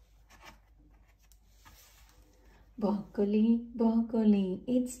 Broccoli, broccoli.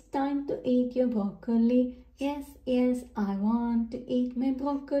 It's time to eat your broccoli. Yes, yes, I want to eat my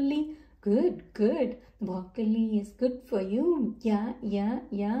broccoli. Good, good. Broccoli is good for you. Yeah, yeah,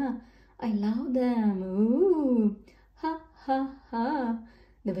 yeah. I love them. Ooh. Ha, ha, ha.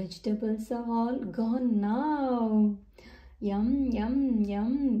 The vegetables are all gone now. Yum, yum,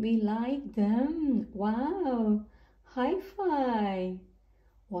 yum. We like them. Wow. High five.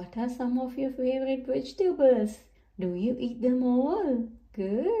 What are some of your favorite vegetables? Do you eat them all?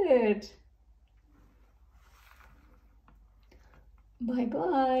 Good.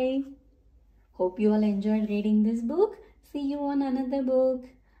 Bye-bye. Hope you all enjoyed reading this book. See you on another book.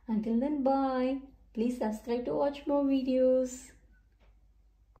 Until then, bye. Please subscribe to watch more videos.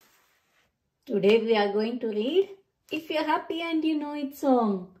 Today we are going to read If You're Happy and You Know It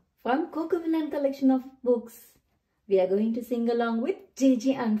song from Cocomelon collection of books. We are going to sing along with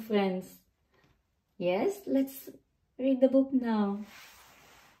JJ and friends. Yes, let's read the book now.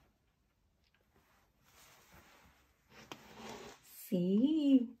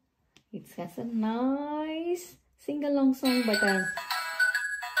 See, it has a nice sing-along song button.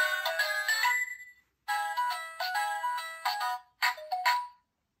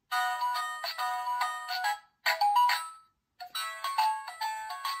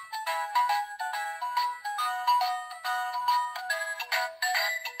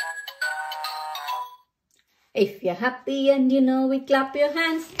 If you're happy and you know it, clap your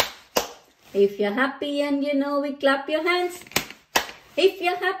hands. If you're happy and you know it, clap your hands. If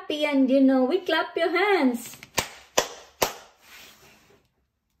you're happy and you know it, clap your hands.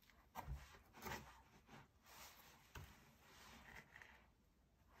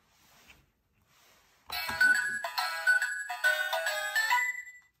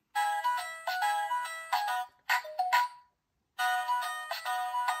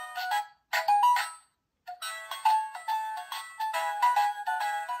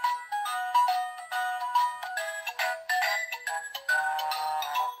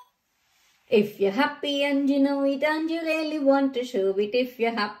 If you're happy and you know it and you really want to show it, if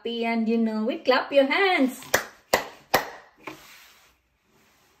you're happy and you know it, clap your hands.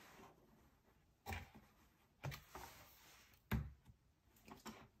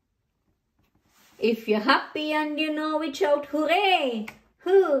 If you're happy and you know it, shout hooray,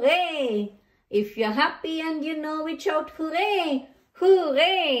 hooray. If you're happy and you know it, shout hooray,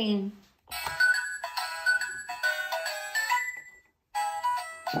 hooray.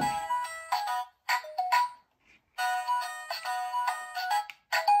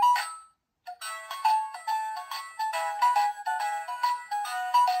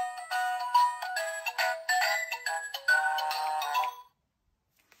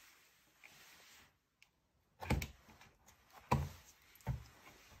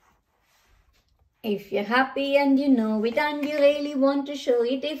 If you're happy and you know it and you really want to show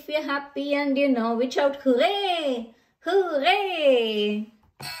it, if you're happy and you know it, shout hooray, hooray.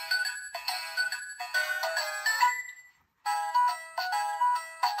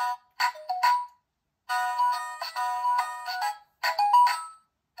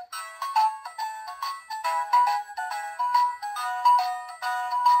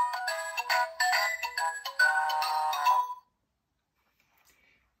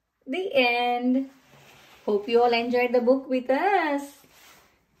 The end. Hope you all enjoyed the book with us.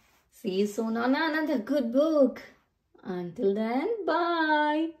 See you soon on another good book. Until then,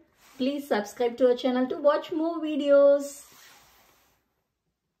 bye. Please subscribe to our channel to watch more videos.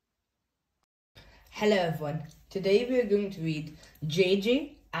 Hello everyone. Today we are going to read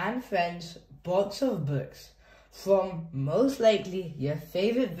JJ and Friends Box of Books from most likely your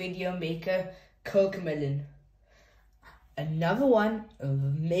favorite video maker, Cocomelon. Another one of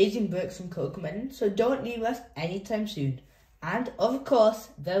amazing books from Cocomelon, so don't leave us anytime soon. And of course,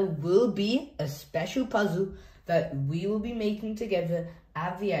 there will be a special puzzle that we will be making together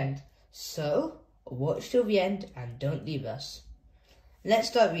at the end. So watch till the end and don't leave us. Let's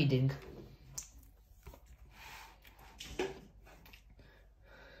start reading.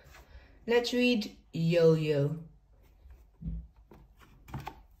 Let's read YoYo.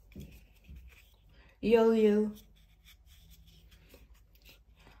 YoYo.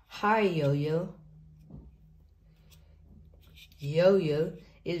 Hi, YoYo. YoYo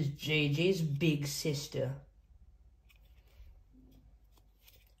is JJ's big sister.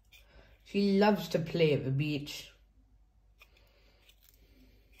 She loves to play at the beach.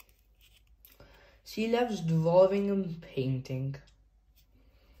 She loves drawing and painting.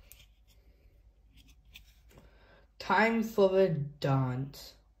 Time for a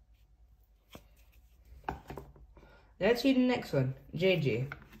dance. Let's read the next one.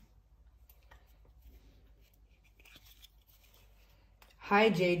 JJ. Hi,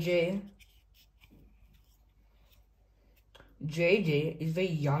 JJ. JJ is the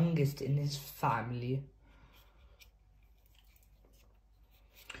youngest in his family.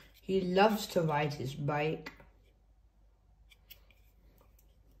 He loves to ride his bike.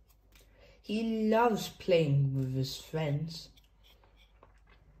 He loves playing with his friends.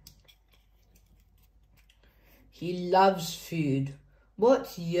 He loves food.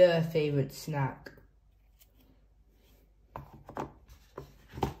 What's your favorite snack?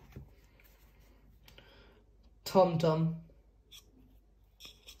 TomTom.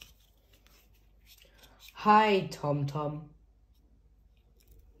 Hi, TomTom.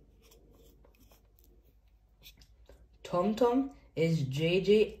 TomTom is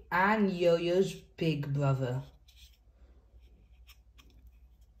JJ and YoYo's big brother.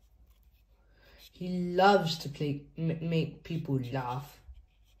 He loves to make people laugh.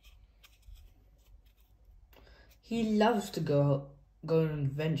 He loves to go on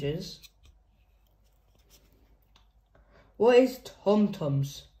adventures. What is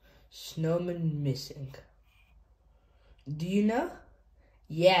TomTom's snowman missing? Do you know?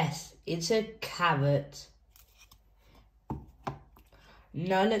 Yes, it's a carrot.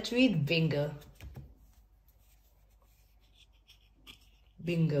 Now let's read Bingo.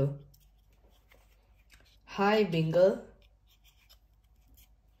 Bingo. Hi, Bingo.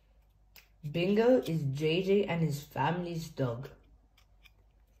 Bingo is JJ and his family's dog.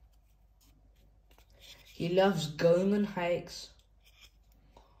 He loves going on hikes.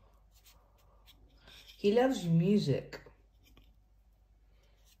 He loves music.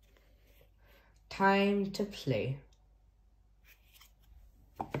 Time to play.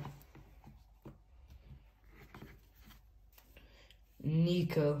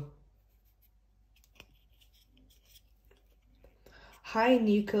 Nico. Hi,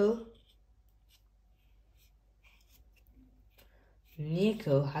 Nico.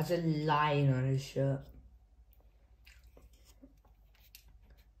 Nico has a lion on his shirt.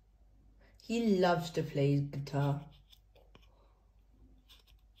 He loves to play his guitar.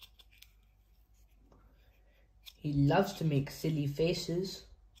 He loves to make silly faces.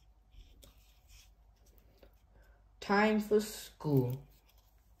 Time for school.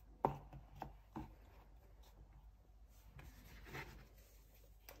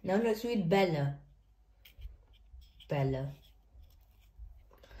 Now let's read Bella. Bella.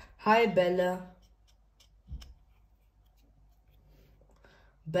 Hi, Bella.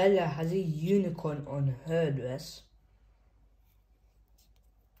 Bella has a unicorn on her dress.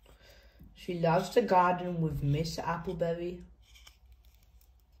 She loves to garden with Miss Appleberry.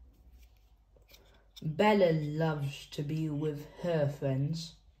 Bella loves to be with her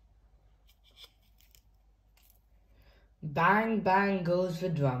friends. Bang, bang goes the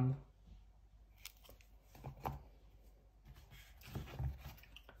drum.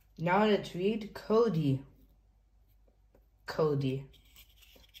 Now let's read Cody. Cody.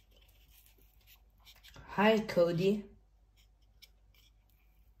 Hi, Cody.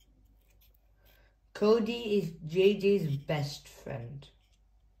 Cody is JJ's best friend.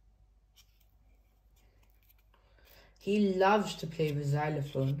 He loves to play the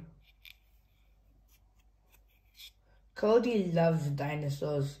xylophone. Cody loves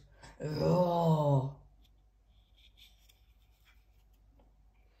dinosaurs. Roar.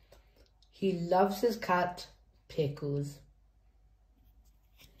 He loves his cat, Pickles.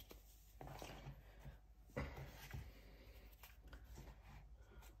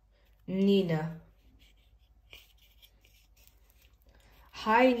 Nina.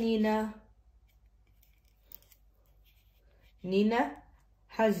 Hi, Nina. Nina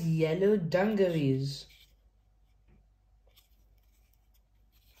has yellow dungarees.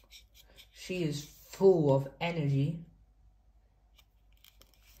 She is full of energy.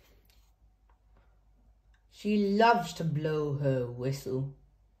 She loves to blow her whistle.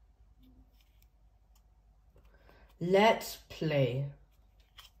 Let's play.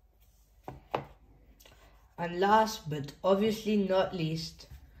 And last but obviously not least,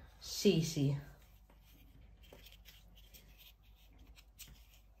 Cece.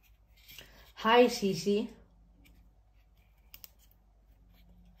 Hi, Cece.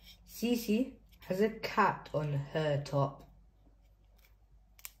 Cece has a cat on her top.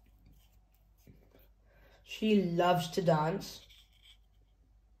 She loves to dance.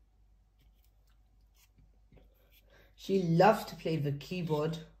 She loves to play the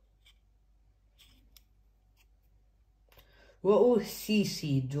keyboard. What will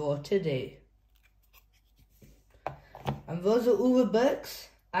Cece draw today? And those are all the books.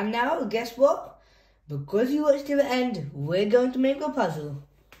 And now, guess what? Because you watched to the end, we're going to make a puzzle.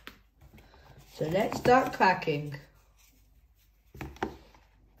 So let's start cracking.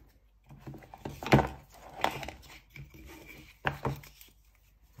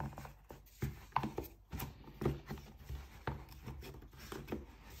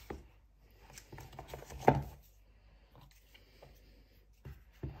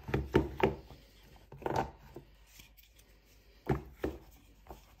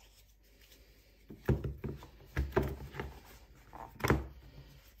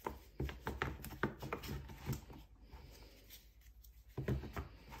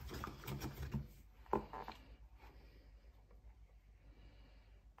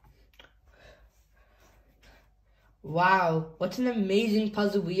 Wow, what an amazing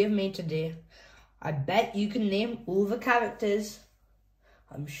puzzle we have made today. I bet you can name all the characters.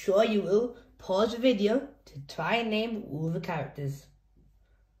 I'm sure you will. Pause the video to try and name all the characters.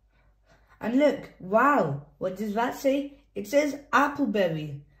 And look, wow, what does that say? It says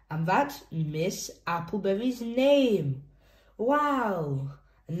Appleberry, and that's Miss Appleberry's name. Wow,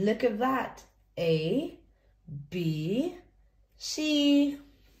 and look at that. A, B, C.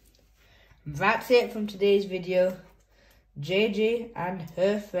 That's it from today's video. JJ and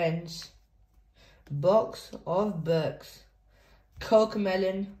her friends. Box of books.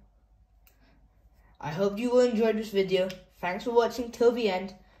 Cocomelon. I hope you all enjoyed this video. Thanks for watching till the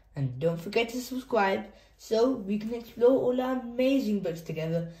end. And don't forget to subscribe so we can explore all our amazing books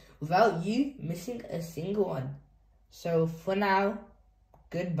together without you missing a single one. So for now,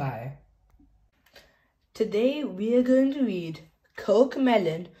 goodbye. Today we are going to read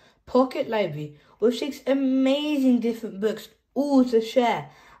Cocomelon Pocket Library with 6 amazing different books all to share.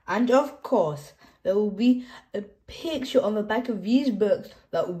 And of course, there will be a picture on the back of these books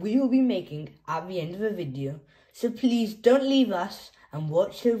that we will be making at the end of the video. So please don't leave us and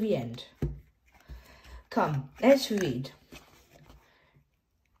watch till the end. Come, let's read.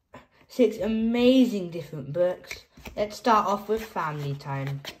 6 amazing different books. Let's start off with Family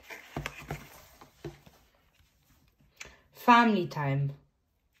Time. Family Time.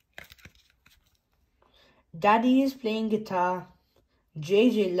 Daddy is playing guitar.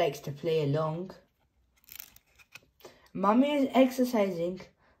 JJ likes to play along. Mummy is exercising.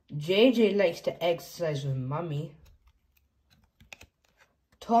 JJ likes to exercise with Mummy.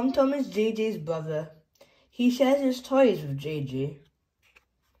 TomTom is JJ's brother. He shares his toys with JJ.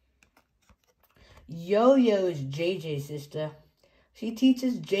 YoYo is JJ's sister. She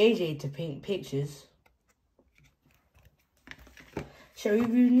teaches JJ to paint pictures. Shall we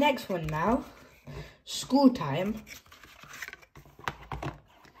do the next one now? School time.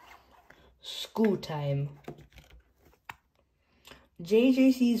 School time.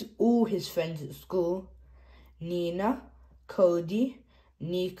 JJ sees all his friends at school. Nina, Cody,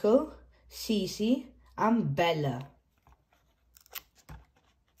 Nico, Cece, and Bella.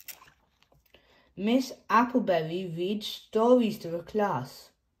 Miss Appleberry reads stories to the class.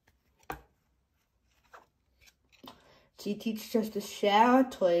 She teaches us to share our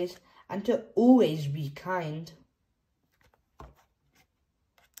toys and to always be kind.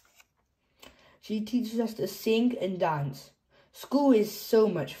 She teaches us to sing and dance. School is so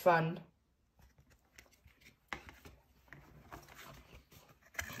much fun.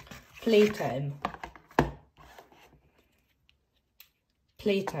 Playtime.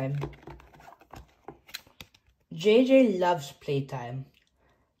 Playtime. JJ loves playtime.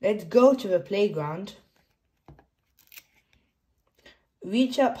 Let's go to the playground.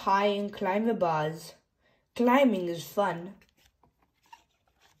 Reach up high and climb the bars. Climbing is fun.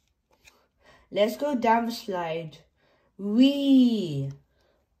 Let's go down the slide. Whee!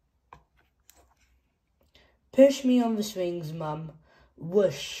 Push me on the swings, Mum.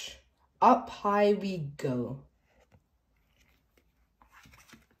 Whoosh! Up high we go.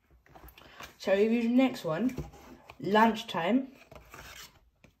 Shall we read the next one? Lunchtime.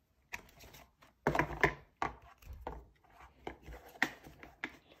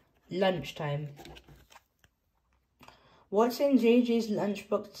 Lunchtime. What's in JJ's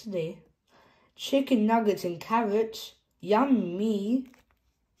lunchbox today? Chicken nuggets and carrots. Yummy.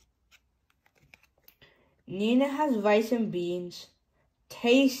 Nina has rice and beans.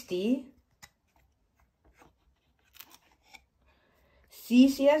 Tasty.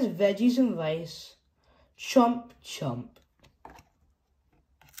 Cece has veggies and rice. Chomp chomp.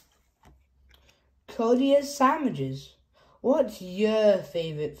 Cody has sandwiches. What's your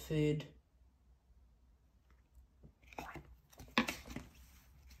favourite food?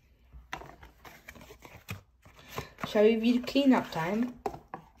 Shall we read clean-up time?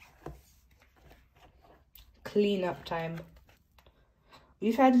 Clean-up time.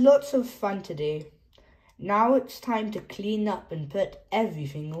 We've had lots of fun today. Now it's time to clean up and put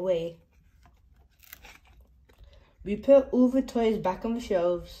everything away. We put all the toys back on the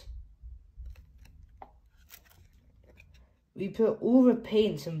shelves. We put all the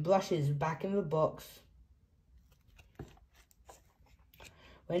paints and brushes back in the box.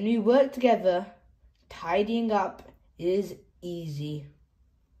 When we work together, tidying up is easy.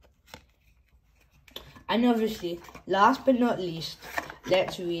 And obviously, last but not least,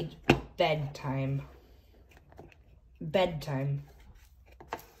 let's read bedtime. Bedtime.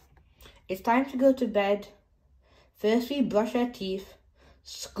 It's time to go to bed. First we brush our teeth.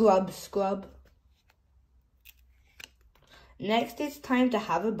 Scrub, scrub. Next it's time to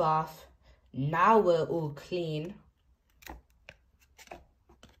have a bath. Now we're all clean.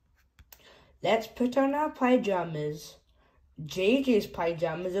 Let's put on our pyjamas. JJ's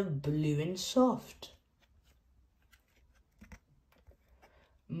pyjamas are blue and soft.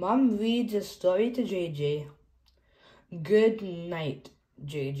 Mum reads a story to JJ. Good night,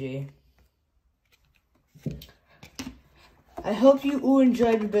 JJ. I hope you all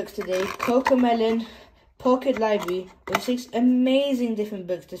enjoyed the books today. Cocomelon Pocket Library with 6 amazing different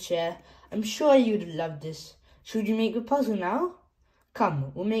books to share. I'm sure you'd love this. Should we make a puzzle now?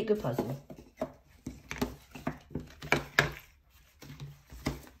 Come, we'll make a puzzle.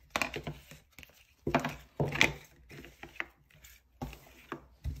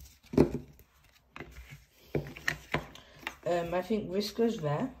 I think this goes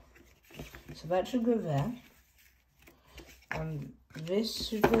there. So that should go there. And this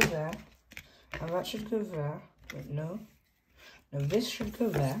should go there. And that should go there. Wait, no. No, this should go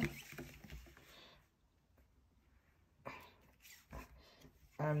there.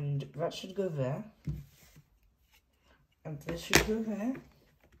 And that should go there. And this should go there.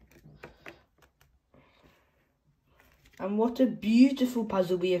 And what a beautiful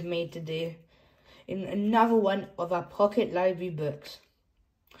puzzle we have made today. In another one of our Pocket Library books.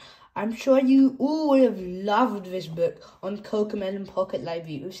 I'm sure you all would have loved this book on Cocomelon Pocket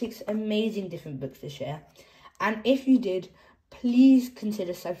Library with 6 amazing different books to share. And if you did, please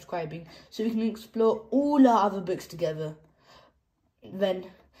consider subscribing so we can explore all our other books together. Then,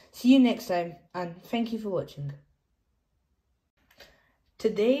 see you next time, and thank you for watching.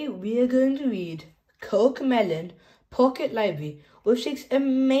 Today we are going to read Cocomelon Pocket Library with 6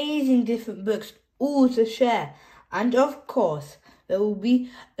 amazing different books all to share. And of course, there will be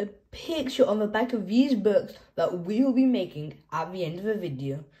a picture on the back of these books that we will be making at the end of the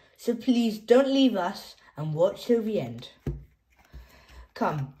video. So please don't leave us and watch till the end.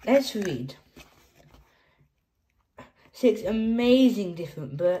 Come, let's read. 6 amazing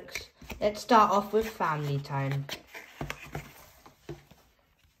different books. Let's start off with Family Time.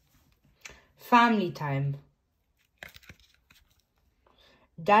 Family Time.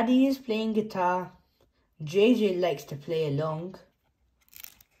 Daddy is playing guitar. JJ likes to play along.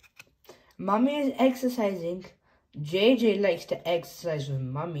 Mummy is exercising. JJ likes to exercise with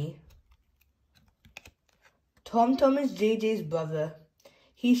Mummy. TomTom is JJ's brother.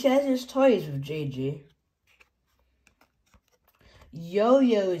 He shares his toys with JJ.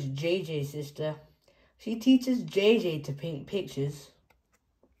 YoYo is JJ's sister. She teaches JJ to paint pictures.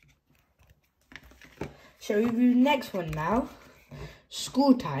 Shall we read the next one now?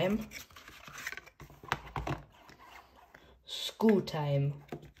 School Time. School Time.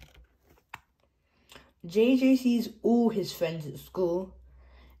 JJ sees all his friends at school.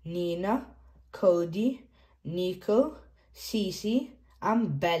 Nina, Cody, Nico, Cece,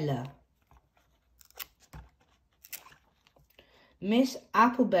 and Bella. Miss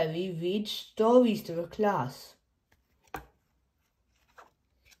Appleberry reads stories to the class.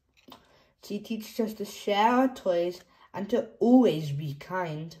 She teaches us to share our toys and to always be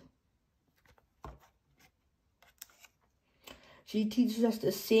kind. She teaches us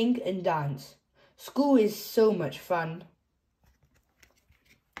to sing and dance. School is so much fun.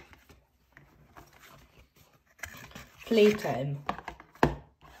 Playtime.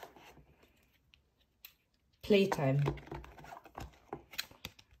 Playtime.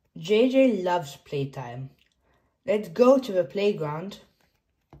 JJ loves playtime. Let's go to the playground.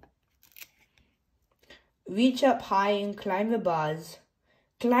 Reach up high and climb the bars.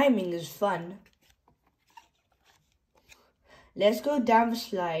 Climbing is fun. Let's go down the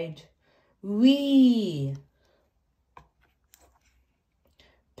slide. Whee!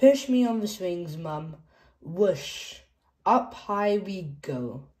 Push me on the swings, Mum. Whoosh! Up high we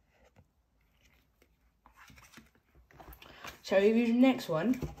go. Shall we read the next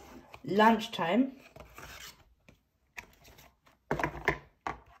one? Lunchtime.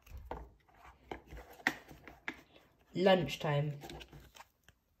 Lunchtime.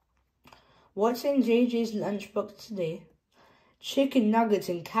 What's in JJ's lunchbox today? Chicken nuggets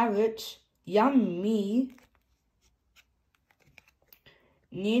and carrots. Yummy.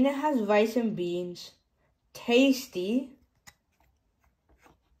 Nina has rice and beans. Tasty.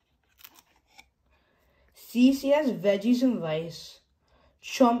 Cece has veggies and rice.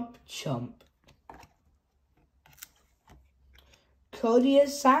 Chomp chomp. Cody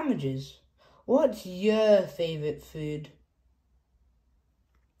has sandwiches. What's your favourite food?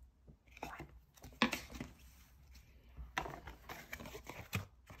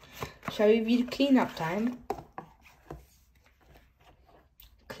 Shall we read Cleanup Time?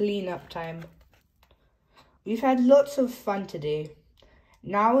 Cleanup Time. We've had lots of fun today.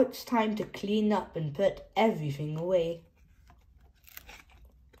 Now it's time to clean up and put everything away.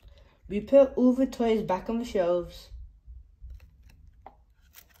 We put all the toys back on the shelves.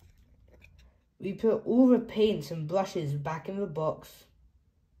 We put all the paints and brushes back in the box.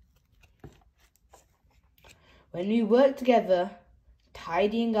 When we work together,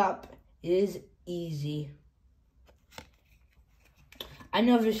 tidying up is easy. And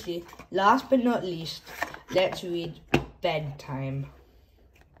obviously, last but not least, let's read Bedtime.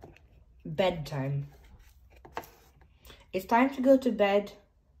 Bedtime. It's time to go to bed.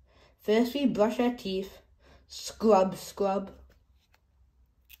 First we brush our teeth. Scrub, scrub.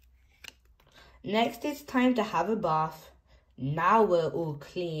 Next it's time to have a bath. Now we're all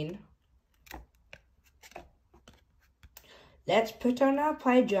clean. Let's put on our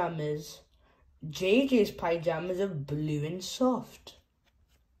pyjamas. JJ's pyjamas are blue and soft.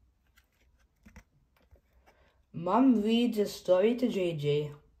 Mum reads a story to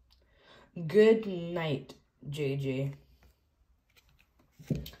JJ. Good night, JJ.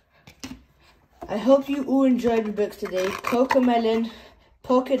 I hope you all enjoyed the books today. Cocomelon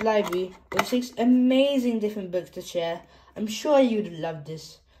Pocket Library with 6 amazing different books to share. I'm sure you'd love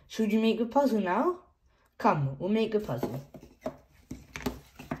this. Should you make the puzzle now? Come, we'll make the puzzle.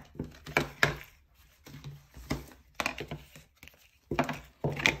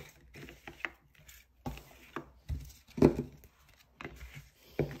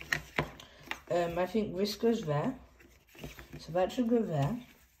 I think this goes there. So that should go there.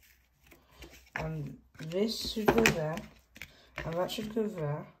 And this should go there. And that should go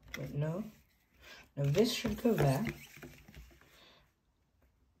there. Wait, no. No, this should go there.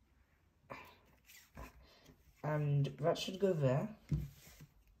 And that should go there.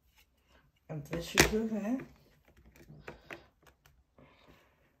 And this should go there.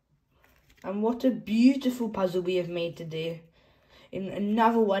 And what a beautiful puzzle we have made today in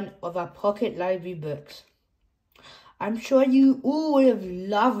another one of our Pocket Library books. I'm sure you all would have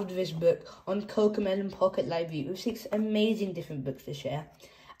loved this book on Cocomelon Pocket Library with 6 amazing different books to share.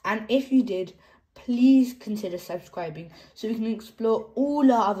 And if you did, please consider subscribing so we can explore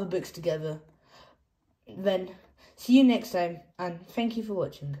all our other books together. Then, see you next time, and thank you for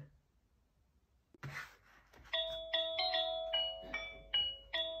watching.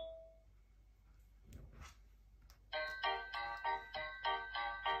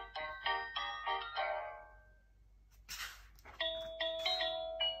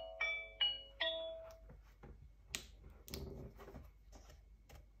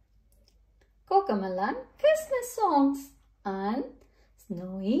 Cocomelon Christmas songs and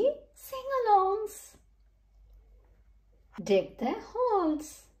snowy sing-alongs. Dig their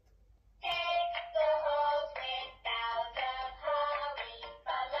holes.